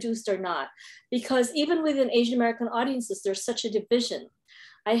being produced or not, because even within Asian American audiences, there's such a division.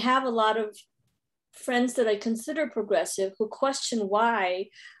 I have a lot of friends that I consider progressive who question why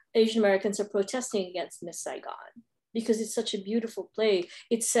Asian Americans are protesting against Miss Saigon, because it's such a beautiful play.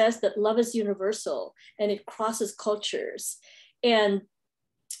 It says that love is universal and it crosses cultures. And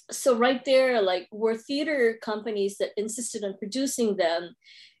so right there, like, were theater companies that insisted on producing them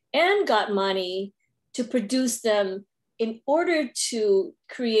and got money to produce them in order to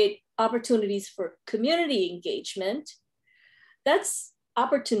create opportunities for community engagement. That's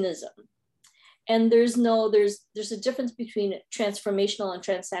opportunism. And there's a difference between transformational and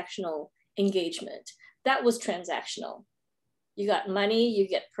transactional engagement. That was transactional. You got money, you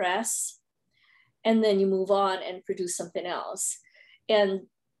get press, and then you move on and produce something else. And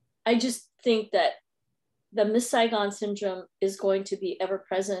I just think that the Miss Saigon syndrome is going to be ever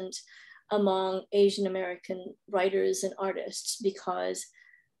present among Asian American writers and artists, because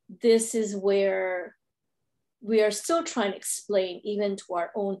this is where we are still trying to explain, even to our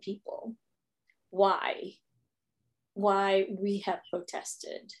own people, why we have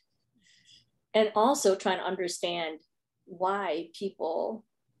protested, and also trying to understand why people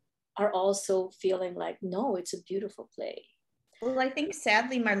are also feeling like, no, it's a beautiful play. Well, I think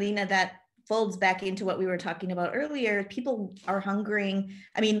sadly, Marlina, that folds back into what we were talking about earlier. People are hungering.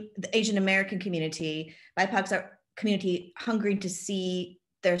 I mean, the Asian American community, BIPOCs are community hungering to see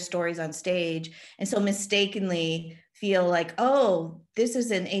their stories on stage. And so mistakenly feel like, oh, this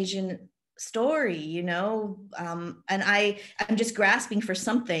is an Asian story, you know? And I'm just grasping for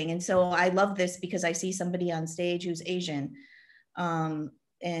something. And so I love this because I see somebody on stage who's Asian. Yeah.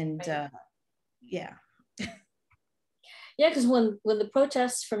 Yeah, because when the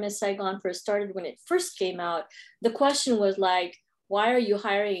protests for Miss Saigon first started, when it first came out, the question was like, why aren't you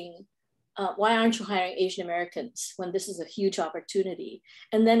hiring Asian Americans when this is a huge opportunity?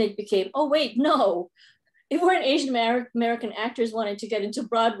 And then it became, oh wait, no, if we're an Asian American actors wanting to get into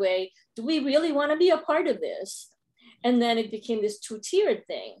Broadway, do we really want to be a part of this? And then it became this two-tiered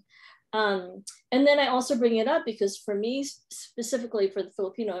thing. And then I also bring it up because for me, specifically for the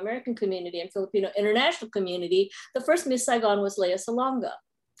Filipino American community and Filipino international community, the first Miss Saigon was Lea Salonga,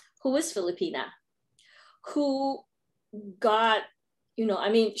 who is Filipina, who got, you know, I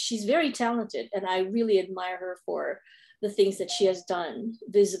mean, she's very talented and I really admire her for the things that she has done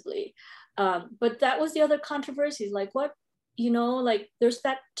visibly. But that was the other controversy, like what, you know, like there's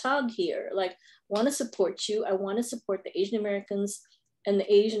that tug here, like, want to support you. I want to support the Asian Americans and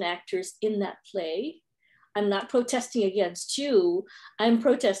the Asian actors in that play. I'm not protesting against you. I'm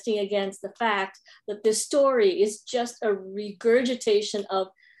protesting against the fact that this story is just a regurgitation of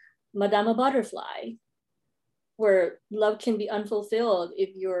Madama Butterfly, where love can be unfulfilled if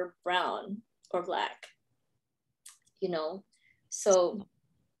you're brown or Black, you know? So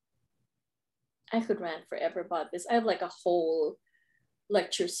I could rant forever about this. I have like a whole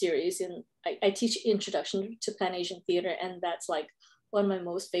lecture series and I teach Introduction to Pan-Asian Theater, and that's like one of my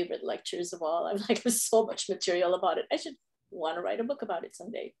most favorite lectures of all. I'm like, there's so much material about it. I should want to write a book about it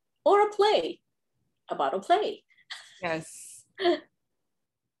someday, or a play about a play. Yes.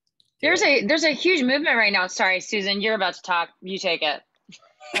 There's a huge movement right now. Sorry, Susan, you're about to talk. You take it.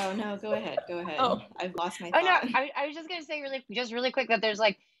 Oh no, go ahead. Oh. I've lost my Oh thought. no, I was just gonna say really quick that there's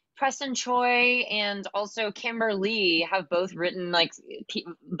like Preston Choi and also Kimber Lee have both written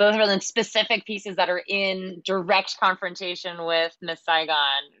specific pieces that are in direct confrontation with Miss Saigon.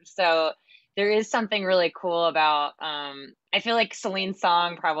 So there is something really cool about, I feel like Celine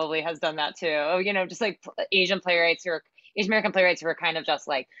Song probably has done that too. Oh, you know, just like Asian American playwrights who are kind of just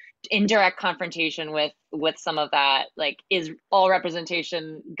like in direct confrontation with some of that, like, is all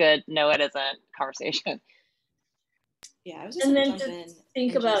representation good? No, it isn't conversation. Yeah, I was just gonna jump in.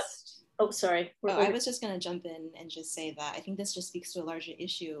 Think about, Oh, sorry. I was just going to jump in and just say that I think this just speaks to a larger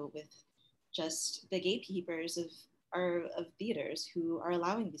issue with just the gatekeepers of theaters who are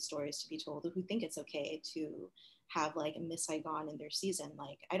allowing these stories to be told, who think it's okay to have like Miss Saigon in their season.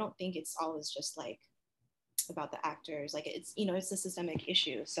 Like, I don't think it's always just like about the actors. Like, it's, you know, it's a systemic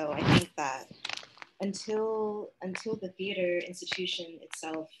issue. So I think that until the theater institution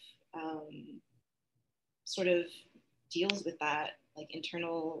itself sort of deals with that, like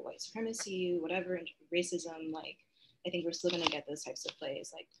internal white supremacy, whatever, racism, like I think we're still going to get those types of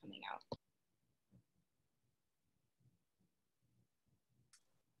plays like coming out.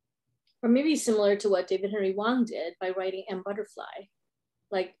 Or maybe similar to what David Henry Hwang did by writing M. Butterfly.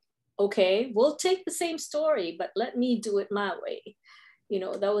 Like, okay, we'll take the same story, but let me do it my way. You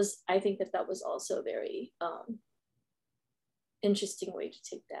know, I think that was also a very interesting way to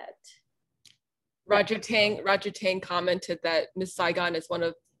take that. Roger Tang commented that Miss Saigon is one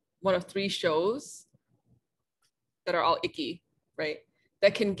of 3 shows that are all icky, right?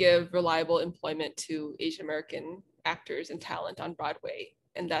 That can give reliable employment to Asian American actors and talent on Broadway.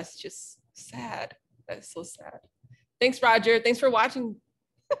 And that's just sad. That's so sad. Thanks, Roger. Thanks for watching.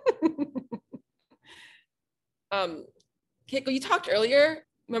 Keiko, you talked earlier,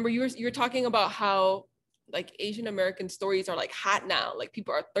 remember you were talking about how like Asian American stories are like hot now, like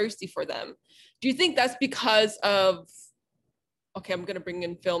people are thirsty for them. Do you think that's because of, okay, I'm gonna bring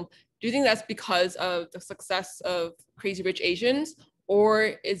in film. Do you think that's because of the success of Crazy Rich Asians?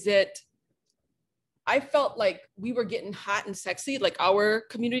 Or is it, I felt like we were getting hot and sexy, like our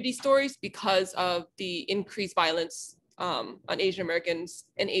community stories, because of the increased violence on Asian Americans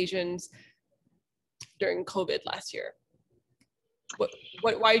and Asians during COVID last year.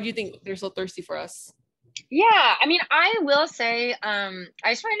 Why do you think they're so thirsty for us? Yeah, I mean, I will say, I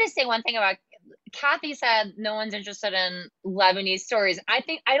just wanted to say one thing about, Kathy said no one's interested in Lebanese stories. I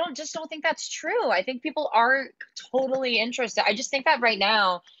just don't think that's true. I think people are totally interested. I just think that right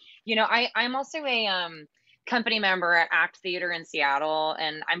now, you know, I'm also a company member at ACT Theater in Seattle,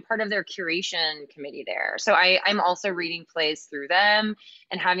 and I'm part of their curation committee there. So I'm also reading plays through them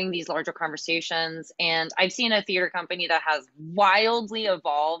and having these larger conversations. And I've seen a theater company that has wildly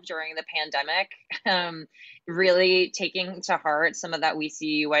evolved during the pandemic, really taking to heart some of that we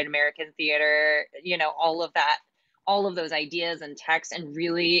see white American theater, you know, all of those ideas and texts, and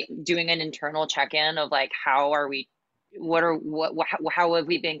really doing an internal check-in of like, how are we, how have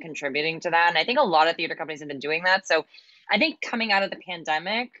we been contributing to that? And I think a lot of theater companies have been doing that. So I think coming out of the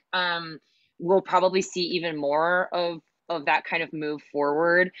pandemic, we'll probably see even more of that kind of move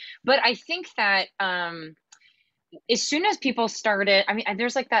forward. But I think that as soon as people started, I mean,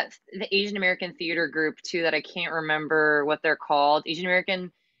 there's like the Asian American theater group too, that I can't remember what they're called, Asian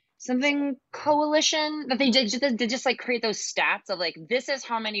American something coalition, that they just like create those stats of like, this is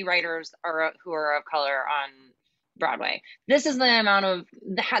how many writers who are of color on Broadway. This is the amount of,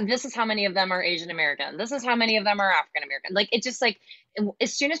 this is how many of them are Asian American. This is how many of them are African American. Like, it's just like,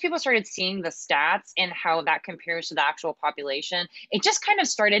 as soon as people started seeing the stats and how that compares to the actual population, it just kind of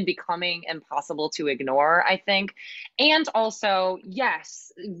started becoming impossible to ignore, I think. And also,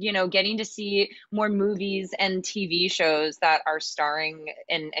 yes, you know, getting to see more movies and TV shows that are starring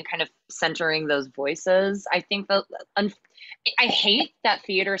and kind of centering those voices. I think that, I hate that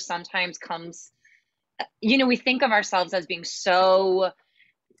theater sometimes comes, you know, we think of ourselves as being so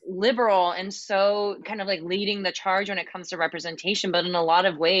liberal and so kind of like leading the charge when it comes to representation, but in a lot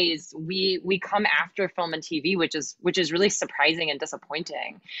of ways we come after film and TV, which is really surprising and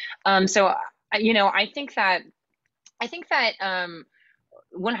disappointing. So you know, I think that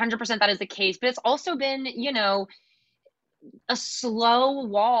 100% that is the case, but it's also been, you know, a slow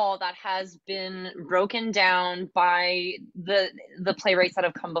wall that has been broken down by the playwrights that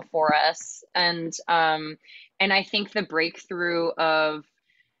have come before us. And I think the breakthrough of,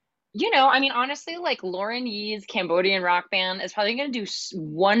 you know, I mean, honestly, like Lauren Yee's Cambodian rock band is probably going to do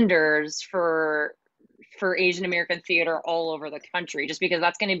wonders for Asian American theater all over the country, just because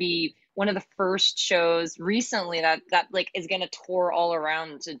that's going to be one of the first shows recently that like is going to tour all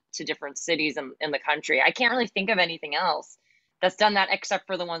around to different cities in the country. I can't really think of anything else that's done that, except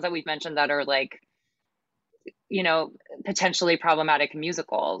for the ones that we've mentioned that are like, you know, potentially problematic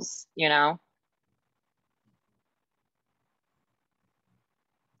musicals, you know?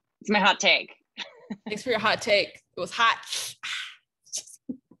 It's my hot take. Thanks for your hot take. It was hot.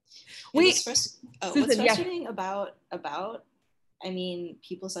 What's frustrating about I mean,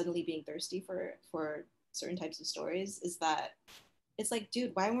 people suddenly being thirsty for certain types of stories is that it's like,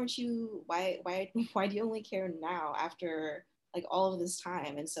 dude, why do you only care now after like all of this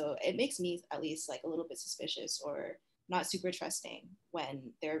time? And so it makes me at least like a little bit suspicious, or not super trusting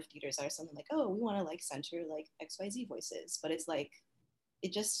when there are theaters that are something like, oh, we want to like center like XYZ voices, but it's like,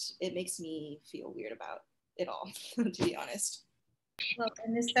 it makes me feel weird about it all, to be honest. Well,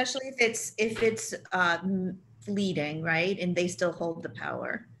 and especially if it's fleeting, right? And they still hold the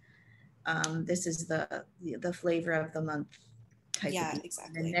power. This is the flavor of the month type. Yeah, of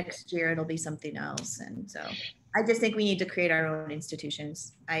exactly. And next year it'll be something else. And so I just think we need to create our own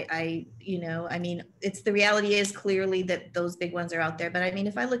institutions. I mean, the reality is clearly that those big ones are out there. But I mean,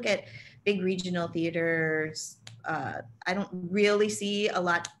 if I look at big regional theaters, I don't really see a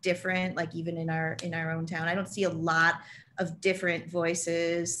lot different, like even in our own town. I don't see a lot of different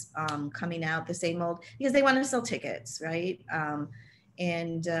voices coming out the same old, because they want to sell tickets, right?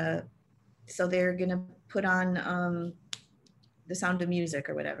 So they're gonna put on The Sound of Music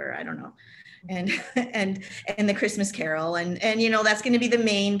or whatever, I don't know, and the Christmas Carol, and that's going to be the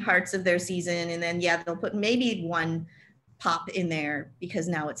main parts of their season. And then they'll put maybe one pop in there because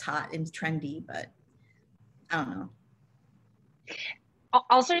now it's hot and trendy, but I don't know.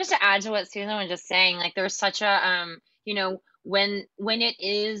 Also, just to add to what Susan was just saying, like there's such a when it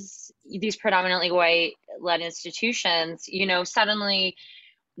is these predominantly white led institutions, suddenly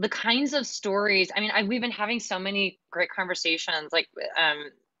the kinds of stories, I mean, we've been having so many great conversations, like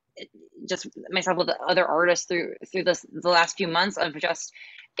just myself with other artists through the last few months, of just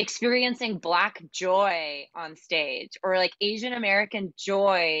experiencing Black joy on stage, or like Asian American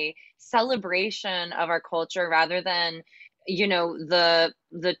joy, celebration of our culture, rather than the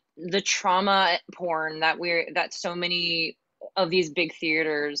trauma porn that so many of these big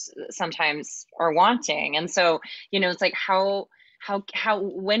theaters sometimes are wanting. And so it's like how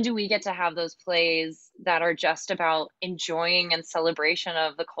when do we get to have those plays that are just about enjoying and celebration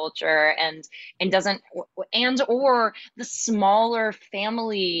of the culture, and or the smaller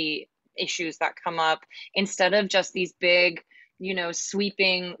family issues that come up, instead of just these big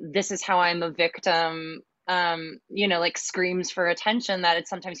sweeping, this is how I'm a victim, like screams for attention that it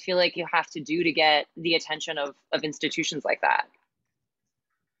sometimes feel like you have to do to get the attention of institutions like that.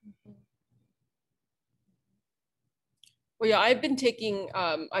 Well, yeah, I've been taking,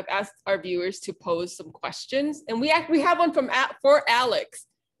 I've asked our viewers to pose some questions, and we have one for Alex.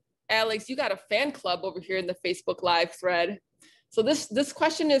 Alex, you got a fan club over here in the Facebook Live thread. So this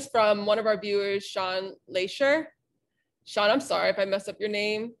question is from one of our viewers, Sean Leisure. Sean, I'm sorry if I messed up your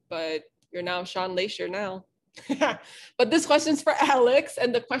name, but you're now Sean Leisure now. But this question's for Alex,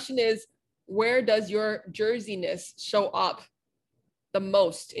 and the question is, where does your Jerseyness show up the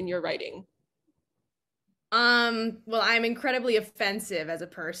most in your writing? Well, I'm incredibly offensive as a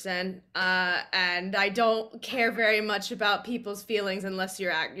person, and I don't care very much about people's feelings unless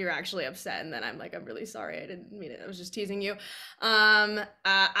you're actually upset, and then I'm like, I'm really sorry, I didn't mean it, I was just teasing you.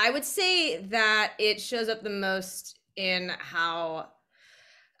 I would say that it shows up the most in how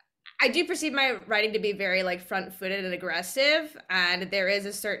I do perceive my writing to be very like front-footed and aggressive, and there is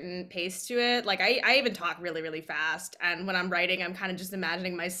a certain pace to it. Like I even talk really, really fast, and when I'm writing, I'm kind of just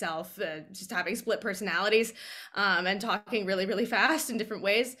imagining myself just having split personalities and talking really, really fast in different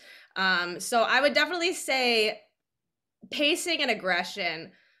ways. So I would definitely say pacing and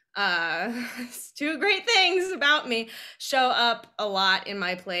aggression, two great things about me, show up a lot in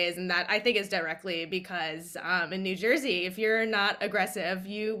my plays, and that I think is directly because in New Jersey, if you're not aggressive,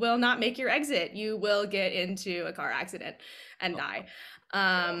 you will not make your exit. You will get into a car accident and die.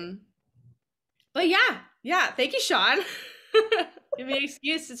 But yeah, thank you, Sean. Give me an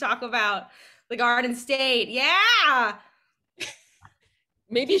excuse to talk about the Garden State. Yeah.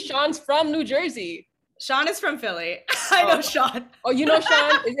 Maybe Sean's from New Jersey. Sean is from Philly. I know Sean. Oh, you know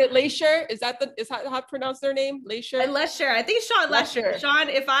Sean? Is it Leisure? Is that how to pronounce their name? Leisure? Lesher. I think Sean Lesher. Sean,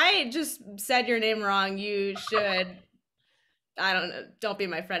 if I just said your name wrong, you should, I don't know, don't be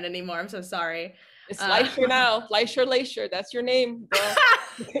my friend anymore. I'm so sorry. It's Leisure now. Leisure. That's your name, bro.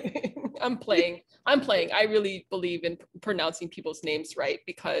 I'm playing. I really believe in pronouncing people's names right,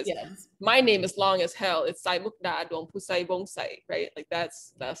 because my name is long as hell. It's Saymoukda, Duangphouxay, Vongsay, right? Like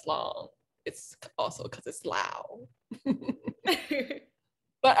that's long. It's also because it's loud.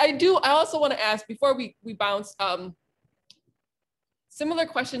 But I also want to ask, before we bounce, similar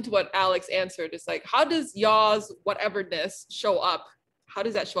question to what Alex answered. It's like, how does y'all's whateverness show up? How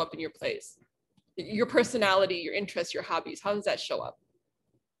does that show up in your plays? Your personality, your interests, your hobbies, how does that show up?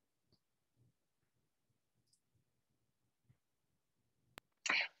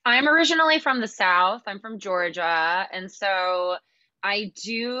 I'm originally from the South. I'm from Georgia. And so I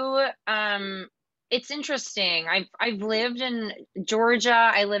do, it's interesting. I've lived in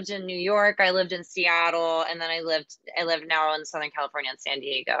Georgia, I lived in New York, I lived in Seattle, and then I live now in Southern California and San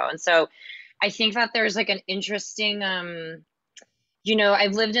Diego. And so I think that there's like an interesting, you know,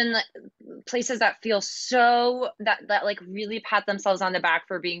 I've lived in places that feel so that like really pat themselves on the back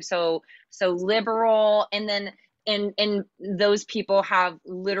for being so liberal, and then and those people have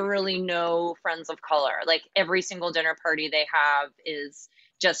literally no friends of color. Like every single dinner party they have is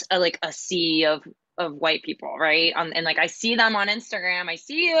just like a sea of white people, right? And like I see them on Instagram, I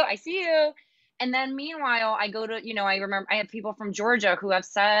see you. And then meanwhile, I go to, you know, I remember I have people from Georgia who have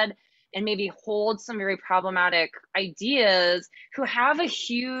said and maybe hold some very problematic ideas, who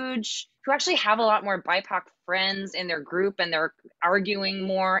actually have a lot more BIPOC friends in their group, and they're arguing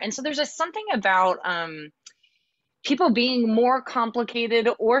more. And so there's just something about people being more complicated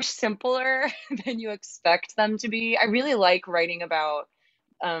or simpler than you expect them to be. I really like writing about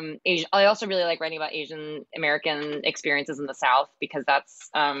Asian. I also really like writing about Asian American experiences in the South, because that's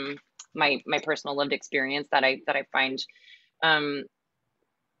my personal lived experience that I find.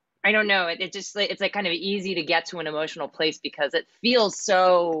 I don't know. It just, it's like kind of easy to get to an emotional place because it feels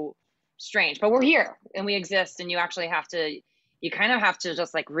so strange, but we're here and we exist, and you actually have to, you kind of have to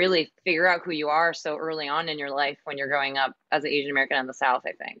just like really figure out who you are so early on in your life when you're growing up as an Asian American in the South,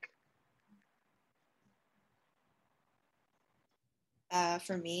 I think.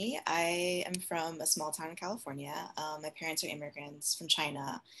 For me, I am from a small town in California. My parents are immigrants from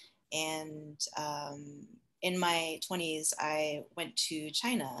China, and in my 20s, I went to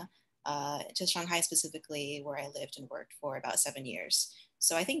China, to Shanghai specifically, where I lived and worked for about 7 years.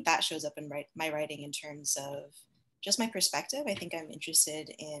 So I think that shows up in my writing in terms of just my perspective. I think I'm interested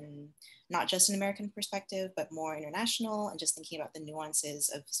in not just an American perspective, but more international, and just thinking about the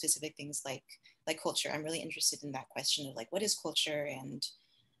nuances of specific things like culture. I'm really interested in that question of like, what is culture, and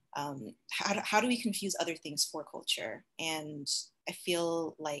how do we confuse other things for culture? And I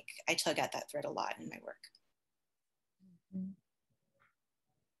feel like I tug at that thread a lot in my work.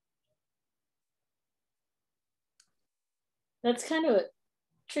 That's kind of a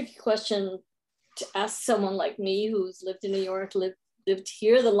tricky question to ask someone like me who's lived in New York, lived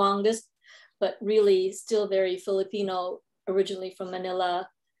here the longest, but really still very Filipino, originally from Manila,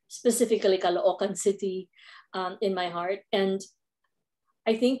 specifically Caloocan City, in my heart. And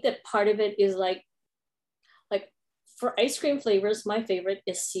I think that part of it is like for ice cream flavors, my favorite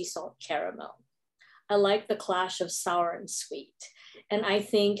is sea salt caramel. I like the clash of sour and sweet. And I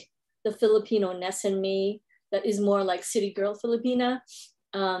think the Filipino-ness in me that is more like city girl Filipina,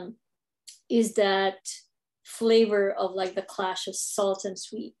 is that flavor of like the clash of salt and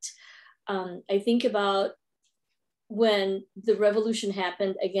sweet. I think about when the revolution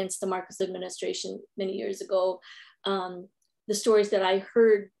happened against the Marcos administration many years ago. The stories that I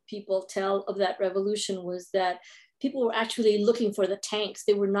heard people tell of that revolution was that people were actually looking for the tanks.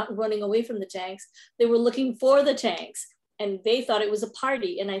 They were not running away from the tanks. They were looking for the tanks, and they thought it was a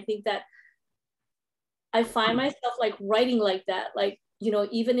party. And I think that I find myself like writing like that, like, you know,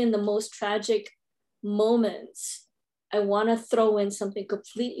 even in the most tragic moments, I want to throw in something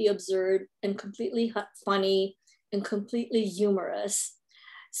completely absurd and completely funny and completely humorous,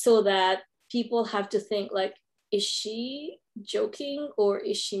 so that people have to think like, is she joking, or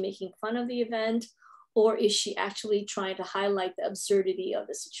is she making fun of the event, or is she actually trying to highlight the absurdity of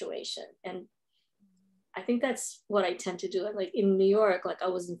the situation? And I think that's what I tend to do. Like in New York, like I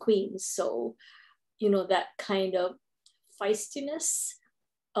was in Queens, so you know, that kind of feistiness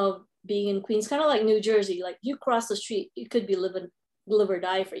of being in Queens, kind of like New Jersey, like you cross the street, it could be live or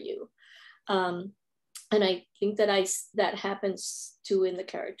die for you. And I think that that happens too in the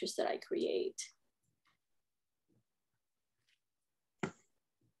characters that I create.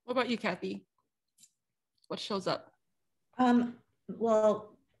 What about you, Kathy? What shows up?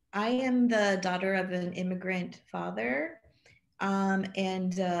 Well, I am the daughter of an immigrant father,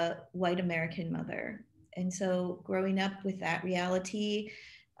 and a white American mother. And so growing up with that reality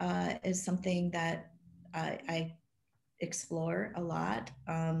is something that I explore a lot,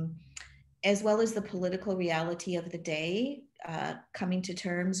 as well as the political reality of the day, coming to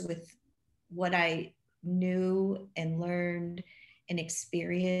terms with what I knew and learned and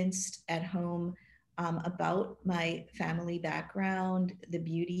experienced at home about my family background, the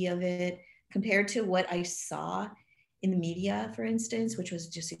beauty of it, compared to what I saw in the media, for instance, which was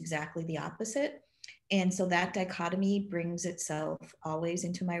just exactly the opposite. And so that dichotomy brings itself always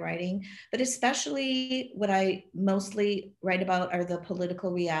into my writing, but especially what I mostly write about are the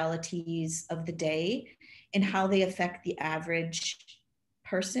political realities of the day and how they affect the average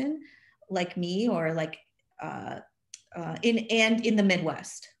person like me, or like in the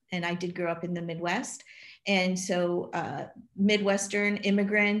Midwest. And I did grow up in the Midwest. And so Midwestern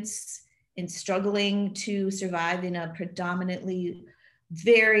immigrants and struggling to survive in a predominantly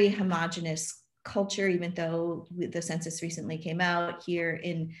very homogenous culture, even though the census recently came out here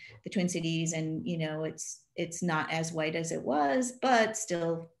in the Twin Cities, and it's not as white as it was, but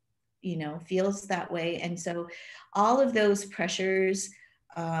still feels that way. And so all of those pressures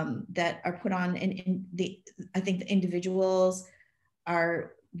that are put on I think the individuals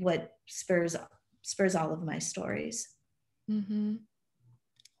are what spurs all of my stories. Mm-hmm.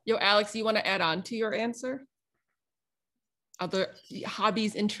 Yo, Alex, you want to add on to your answer? Other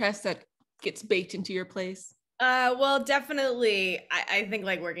hobbies, interests that gets baked into your place? Well, definitely, I think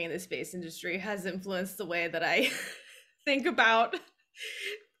like working in the space industry has influenced the way that I think about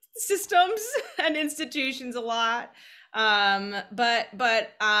systems and institutions a lot.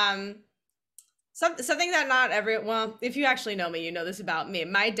 Something that not well, if you actually know me, you know this about me.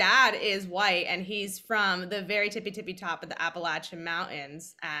 My dad is white, and he's from the very tippy top of the Appalachian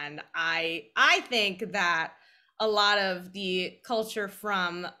Mountains. And I think that a lot of the culture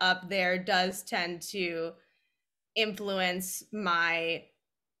from up there does tend to influence my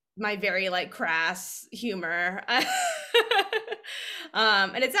very like crass humor.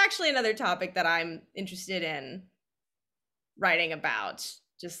 And it's actually another topic that I'm interested in writing about,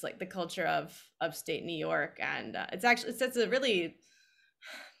 just like the culture of upstate New York. And it's a really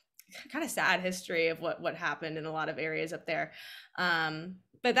kind of sad history of what happened in a lot of areas up there.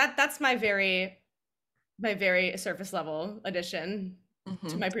 But that's my very surface level addition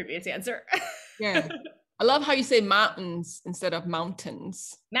to my previous answer. Yeah. I love how you say mountains instead of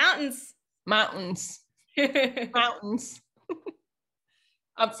mountains. Mountains. Mountains. Mountains.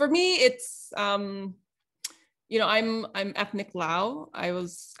 For me, it's I'm ethnic Lao.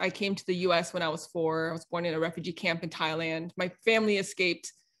 I came to the U.S. when I was 4. I was born in a refugee camp in Thailand. My family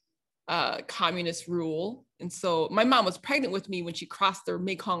escaped communist rule, and so my mom was pregnant with me when she crossed the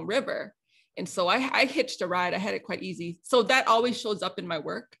Mekong River, and so I hitched a ride. I had it quite easy. So that always shows up in my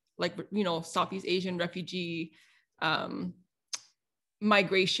work, like Southeast Asian refugee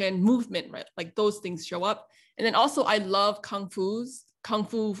migration movement, right? Like those things show up. And then also I love kung fu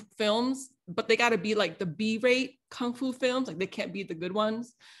films, but they got to be like the B-rate kung fu films. Like they can't be the good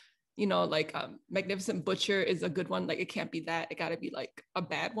ones. Like Magnificent Butcher is a good one. Like it can't be that. It got to be like a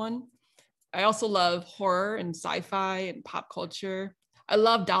bad one. I also love horror and sci-fi and pop culture. I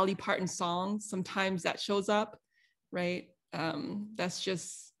love Dolly Parton songs. Sometimes that shows up, right? That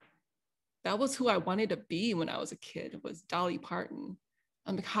was who I wanted to be when I was a kid, was Dolly Parton.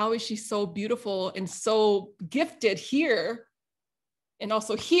 I'm like, how is she so beautiful and so gifted here and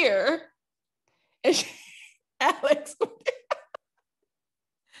also here? And Alex,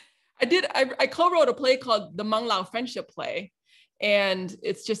 I co-wrote a play called The Hmong Lao Friendship Play. And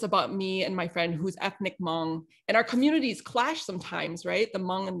it's just about me and my friend who's ethnic Hmong. And our communities clash sometimes, right? The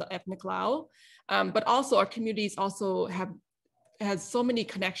Hmong and the ethnic Lao. But also our communities also has so many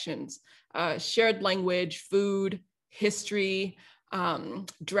connections, shared language, food, history,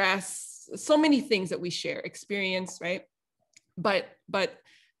 dress, so many things that we share, experience, right? But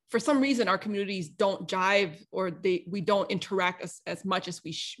for some reason, our communities don't jive, or we don't interact as much as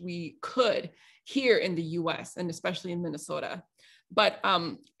we could here in the US, and especially in Minnesota. But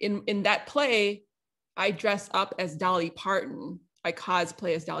in that play, I dress up as Dolly Parton. I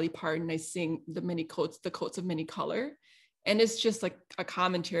cosplay as Dolly Parton. I sing the coats of many color. And it's just like a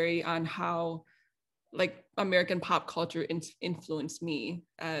commentary on how like American pop culture influenced me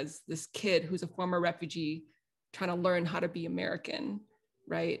as this kid who's a former refugee trying to learn how to be American,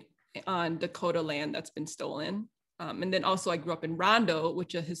 right? On Dakota land that's been stolen. And then also I grew up in Rondo,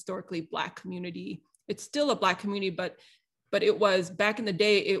 which is a historically Black community. It's still a Black community, but it was, back in the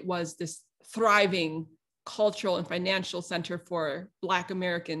day, it was this thriving cultural and financial center for Black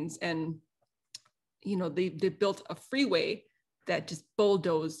Americans. And they built a freeway that just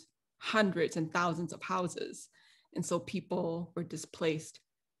bulldozed hundreds and thousands of houses. And so people were displaced.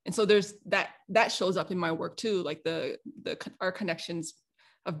 And so there's that shows up in my work too, like our connections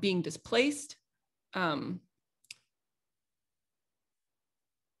of being displaced.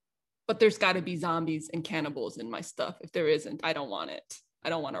 But there's got to be zombies and cannibals in my stuff. If there isn't, I don't want it. I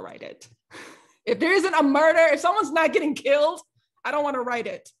don't want to write it. If there isn't a murder, if someone's not getting killed, I don't want to write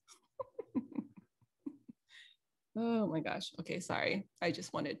it. Oh my gosh. Okay, sorry. I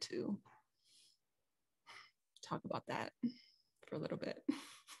just wanted to talk about that for a little bit.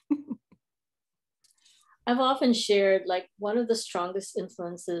 I've often shared, like, one of the strongest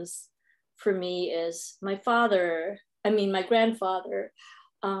influences for me is my grandfather.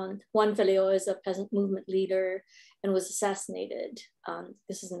 Juan Feliu is a peasant movement leader and was assassinated.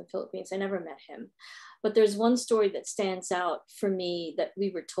 This is in the Philippines. I never met him. But there's one story that stands out for me that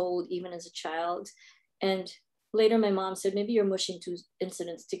we were told even as a child. And Later, my mom said, maybe you're mushing two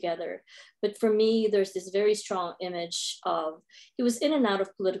incidents together. But for me, there's this very strong image of, he was in and out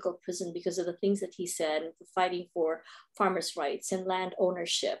of political prison because of the things that he said and fighting for farmers' rights and land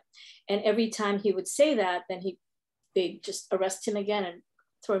ownership. And every time he would say that, then they'd just arrest him again and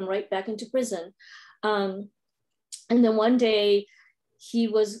throw him right back into prison. And then one day he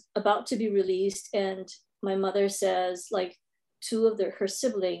was about to be released, and my mother says, like, two of her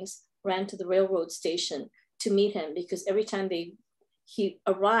siblings ran to the railroad station to meet him, because every time he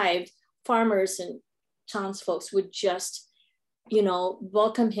arrived, farmers and townsfolk would just,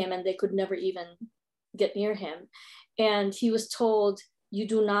 welcome him, and they could never even get near him. And he was told, you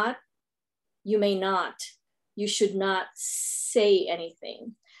may not, you should not say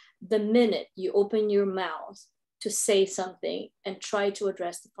anything. The minute you open your mouth to say something and try to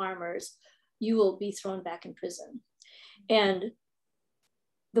address the farmers, you will be thrown back in prison. And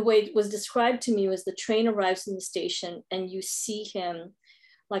the way it was described to me was the train arrives in the station and you see him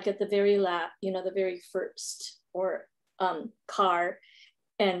like at the very the very first car.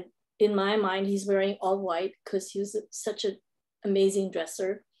 And in my mind, he's wearing all white because he was such an amazing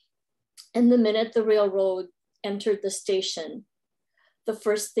dresser. And the minute the railroad entered the station, the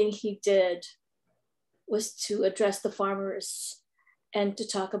first thing he did was to address the farmers and to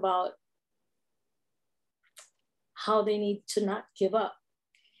talk about how they need to not give up.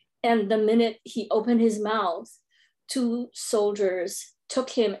 And the minute he opened his mouth, two soldiers took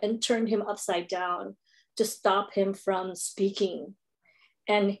him and turned him upside down to stop him from speaking.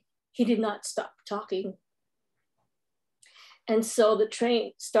 And he did not stop talking. And so the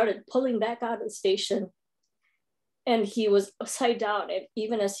train started pulling back out of the station, and he was upside down. And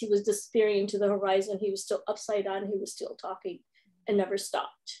even as he was disappearing into the horizon, he was still upside down. He was still talking and never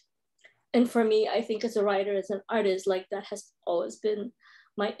stopped. And for me, I think as a writer, as an artist, like that has always been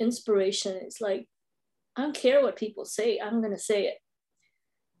my inspiration. It's like, I don't care what people say, I'm going to say it,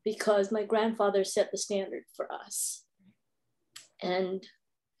 because my grandfather set the standard for us. And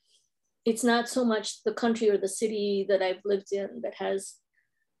it's not so much the country or the city that I've lived in that has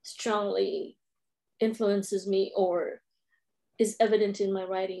strongly influences me or is evident in my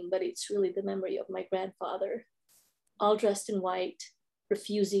writing, but it's really the memory of my grandfather, all dressed in white,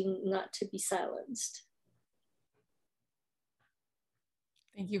 refusing not to be silenced.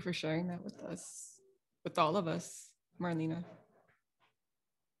 Thank you for sharing that with us, with all of us, Marlina.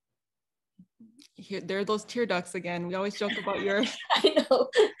 Here, there are those tear ducts again. We always joke about your... I know,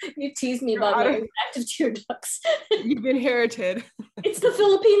 you tease me about my active tear ducts. You've inherited. It's the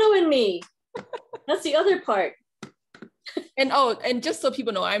Filipino in me. That's the other part. And just so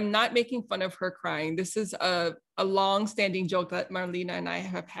people know, I'm not making fun of her crying. This is a long-standing joke that Marlina and I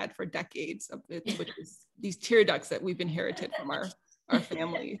have had for decades, which is these tear ducts that we've inherited from our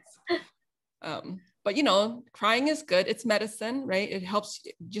families. But crying is good. It's medicine, right? It helps.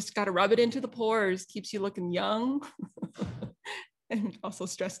 You just got to rub it into the pores, keeps you looking young and also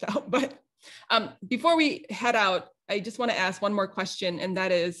stressed out. But before we head out, I just want to ask one more question, and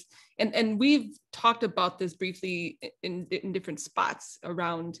that is, and we've talked about this briefly in different spots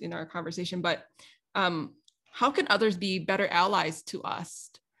around in our conversation, but how can others be better allies to us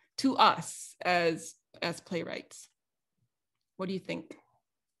as playwrights? What do you think?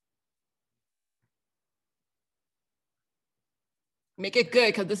 Make it good,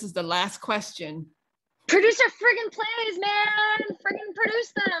 because this is the last question. Produce our friggin' plays, man. Friggin'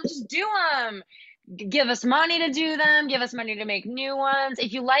 produce them. Just do them. Give us money to do them. Give us money to make new ones.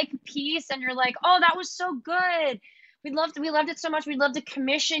 If you like piece and you're like, oh, that was so good, we loved it so much, we'd love to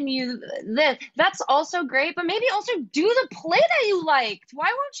commission you this. That's also great, but maybe also do the play that you liked. Why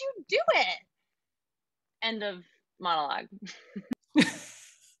won't you do it? End of monologue.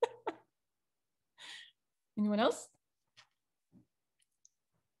 Anyone else?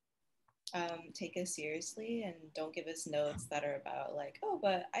 Take us seriously and don't give us notes that are about like, oh,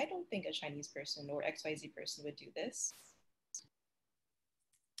 but I don't think a Chinese person or XYZ person would do this.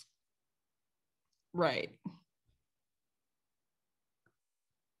 Right.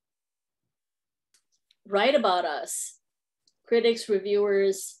 Write about us. Critics,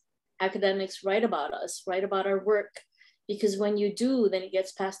 reviewers, academics, write about us, write about our work. Because when you do, then it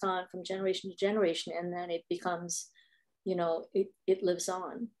gets passed on from generation to generation, and then it becomes, it lives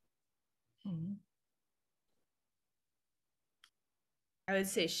on. Mm-hmm. I would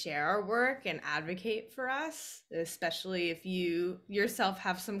say share our work and advocate for us, especially if you yourself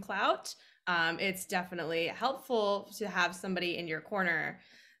have some clout. It's definitely helpful to have somebody in your corner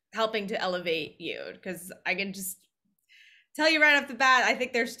helping to elevate you, because I can just tell you right off the bat, I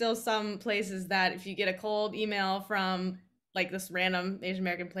think there's still some places that if you get a cold email from like this random Asian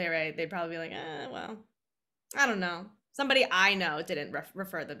American playwright, they'd probably be like, well, I don't know. Somebody I know didn't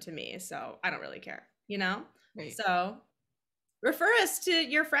refer them to me, so I don't really care, you know? Right. So refer us to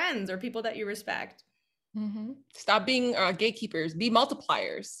your friends or people that you respect. Mm-hmm. Stop being gatekeepers, be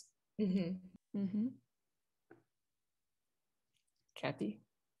multipliers. Mm-hmm. Mm-hmm. Kathy?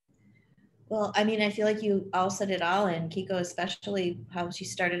 Well, I mean, I feel like you all said it all, and Keiko, especially how she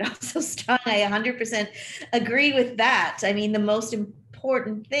started out so strong. I 100% agree with that. I mean, the most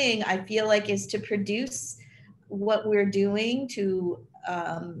important thing I feel like is to produce what we're doing to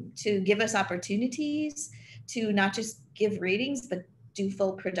give us opportunities, to not just give readings, but do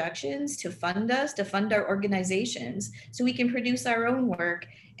full productions, to fund us, to fund our organizations, so we can produce our own work,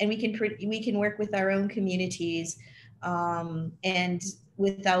 and we can work with our own communities, and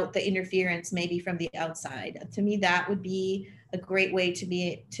without the interference maybe from the outside. To me, that would be a great way to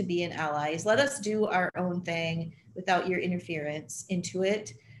be an ally, is let us do our own thing without your interference into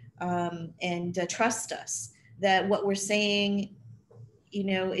it, and trust us that what we're saying, you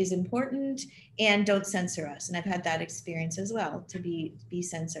know, is important, and don't censor us. And I've had that experience as well, to be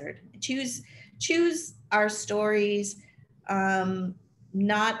censored. Choose our stories,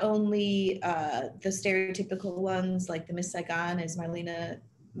 not only the stereotypical ones like the Miss Saigon, as Marlina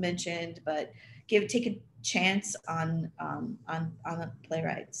mentioned, but take a chance on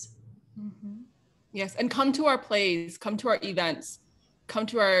playwrights. Mm-hmm. Yes, and come to our plays, come to our events, come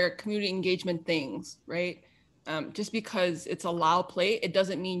to our community engagement things, right? Just because it's a loud play, it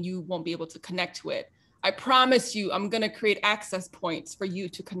doesn't mean you won't be able to connect to it. I promise you, I'm gonna create access points for you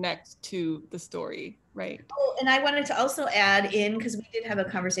to connect to the story, right? Oh, and I wanted to also add in, because we did have a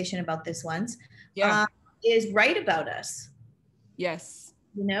conversation about this once, Yeah. is write about us. Yes.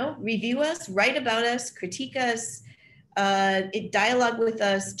 You know, review us, write about us, critique us, dialogue with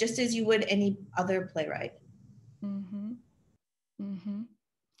us, just as you would any other playwright. Mm-hmm. Mm-hmm.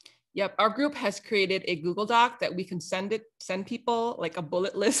 Yep, our group has created a Google Doc that we can send people, like a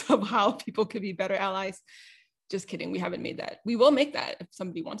bullet list of how people could be better allies. Just kidding, we haven't made that. We will make that if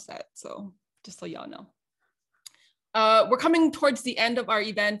somebody wants that. So just so y'all know. We're coming towards the end of our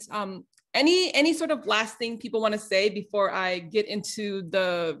event. Any sort of last thing people want to say before I get into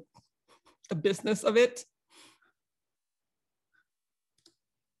the business of it?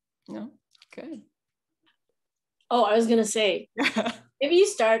 No? Good. Oh, I was gonna say, maybe you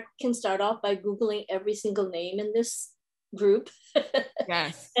can start off by Googling every single name in this group.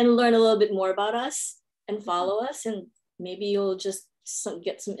 Yes. And learn a little bit more about us and follow us, and maybe you'll just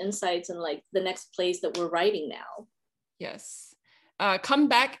get some insights in like the next plays that we're writing now. Yes. Come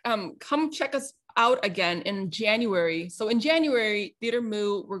back, come check us out again in January. So in January, Theater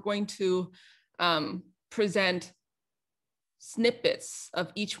Mu, we're going to present snippets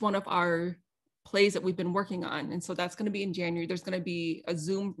of each one of our plays that we've been working on. And so that's going to be in January. There's going to be a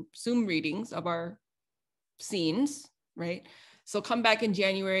Zoom readings of our scenes, right? So come back in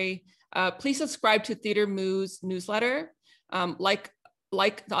January. Please subscribe to Theater Mu's newsletter.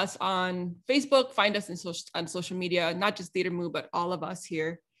 Like us on Facebook, find us on social media, not just Theater Mu, but all of us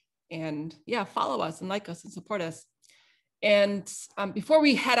here. And yeah, follow us and like us and support us. And before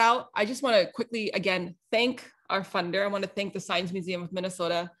we head out, I just want to quickly, again, thank our funder. I want to thank the Science Museum of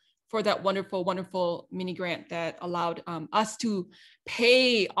Minnesota for that wonderful, wonderful mini grant that allowed us to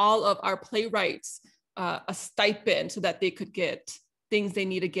pay all of our playwrights a stipend so that they could get things they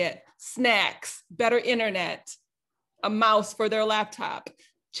need to get: snacks, better internet, a mouse for their laptop,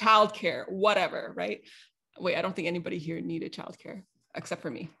 childcare, whatever, right? Wait, I don't think anybody here needed childcare except for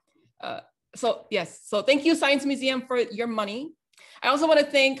me. So yes, so thank you, Science Museum, for your money. I also want to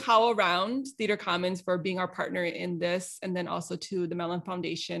thank HowlRound Theater Commons for being our partner in this, and then also to the Mellon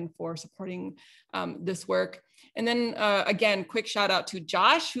Foundation for supporting this work. And then again, quick shout out to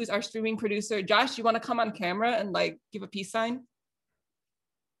Josh, who's our streaming producer. Josh, you want to come on camera and like give a peace sign?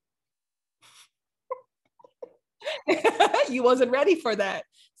 You wasn't ready for that.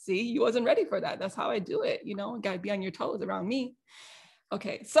 See, you wasn't ready for that. That's how I do it. You know, gotta be on your toes around me.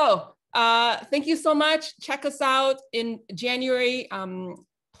 Okay, so thank you so much. Check us out in January.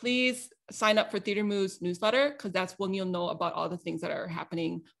 Please sign up for Theater Mu's newsletter, because that's when you'll know about all the things that are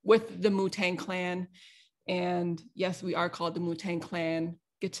happening with the Mu Tang Clan. And yes, we are called the Mu Tang Clan.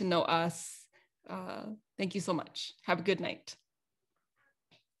 Get to know us. Thank you so much. Have a good night.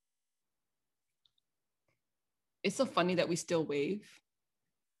 It's so funny that we still wave,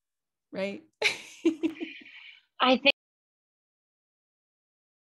 right? I think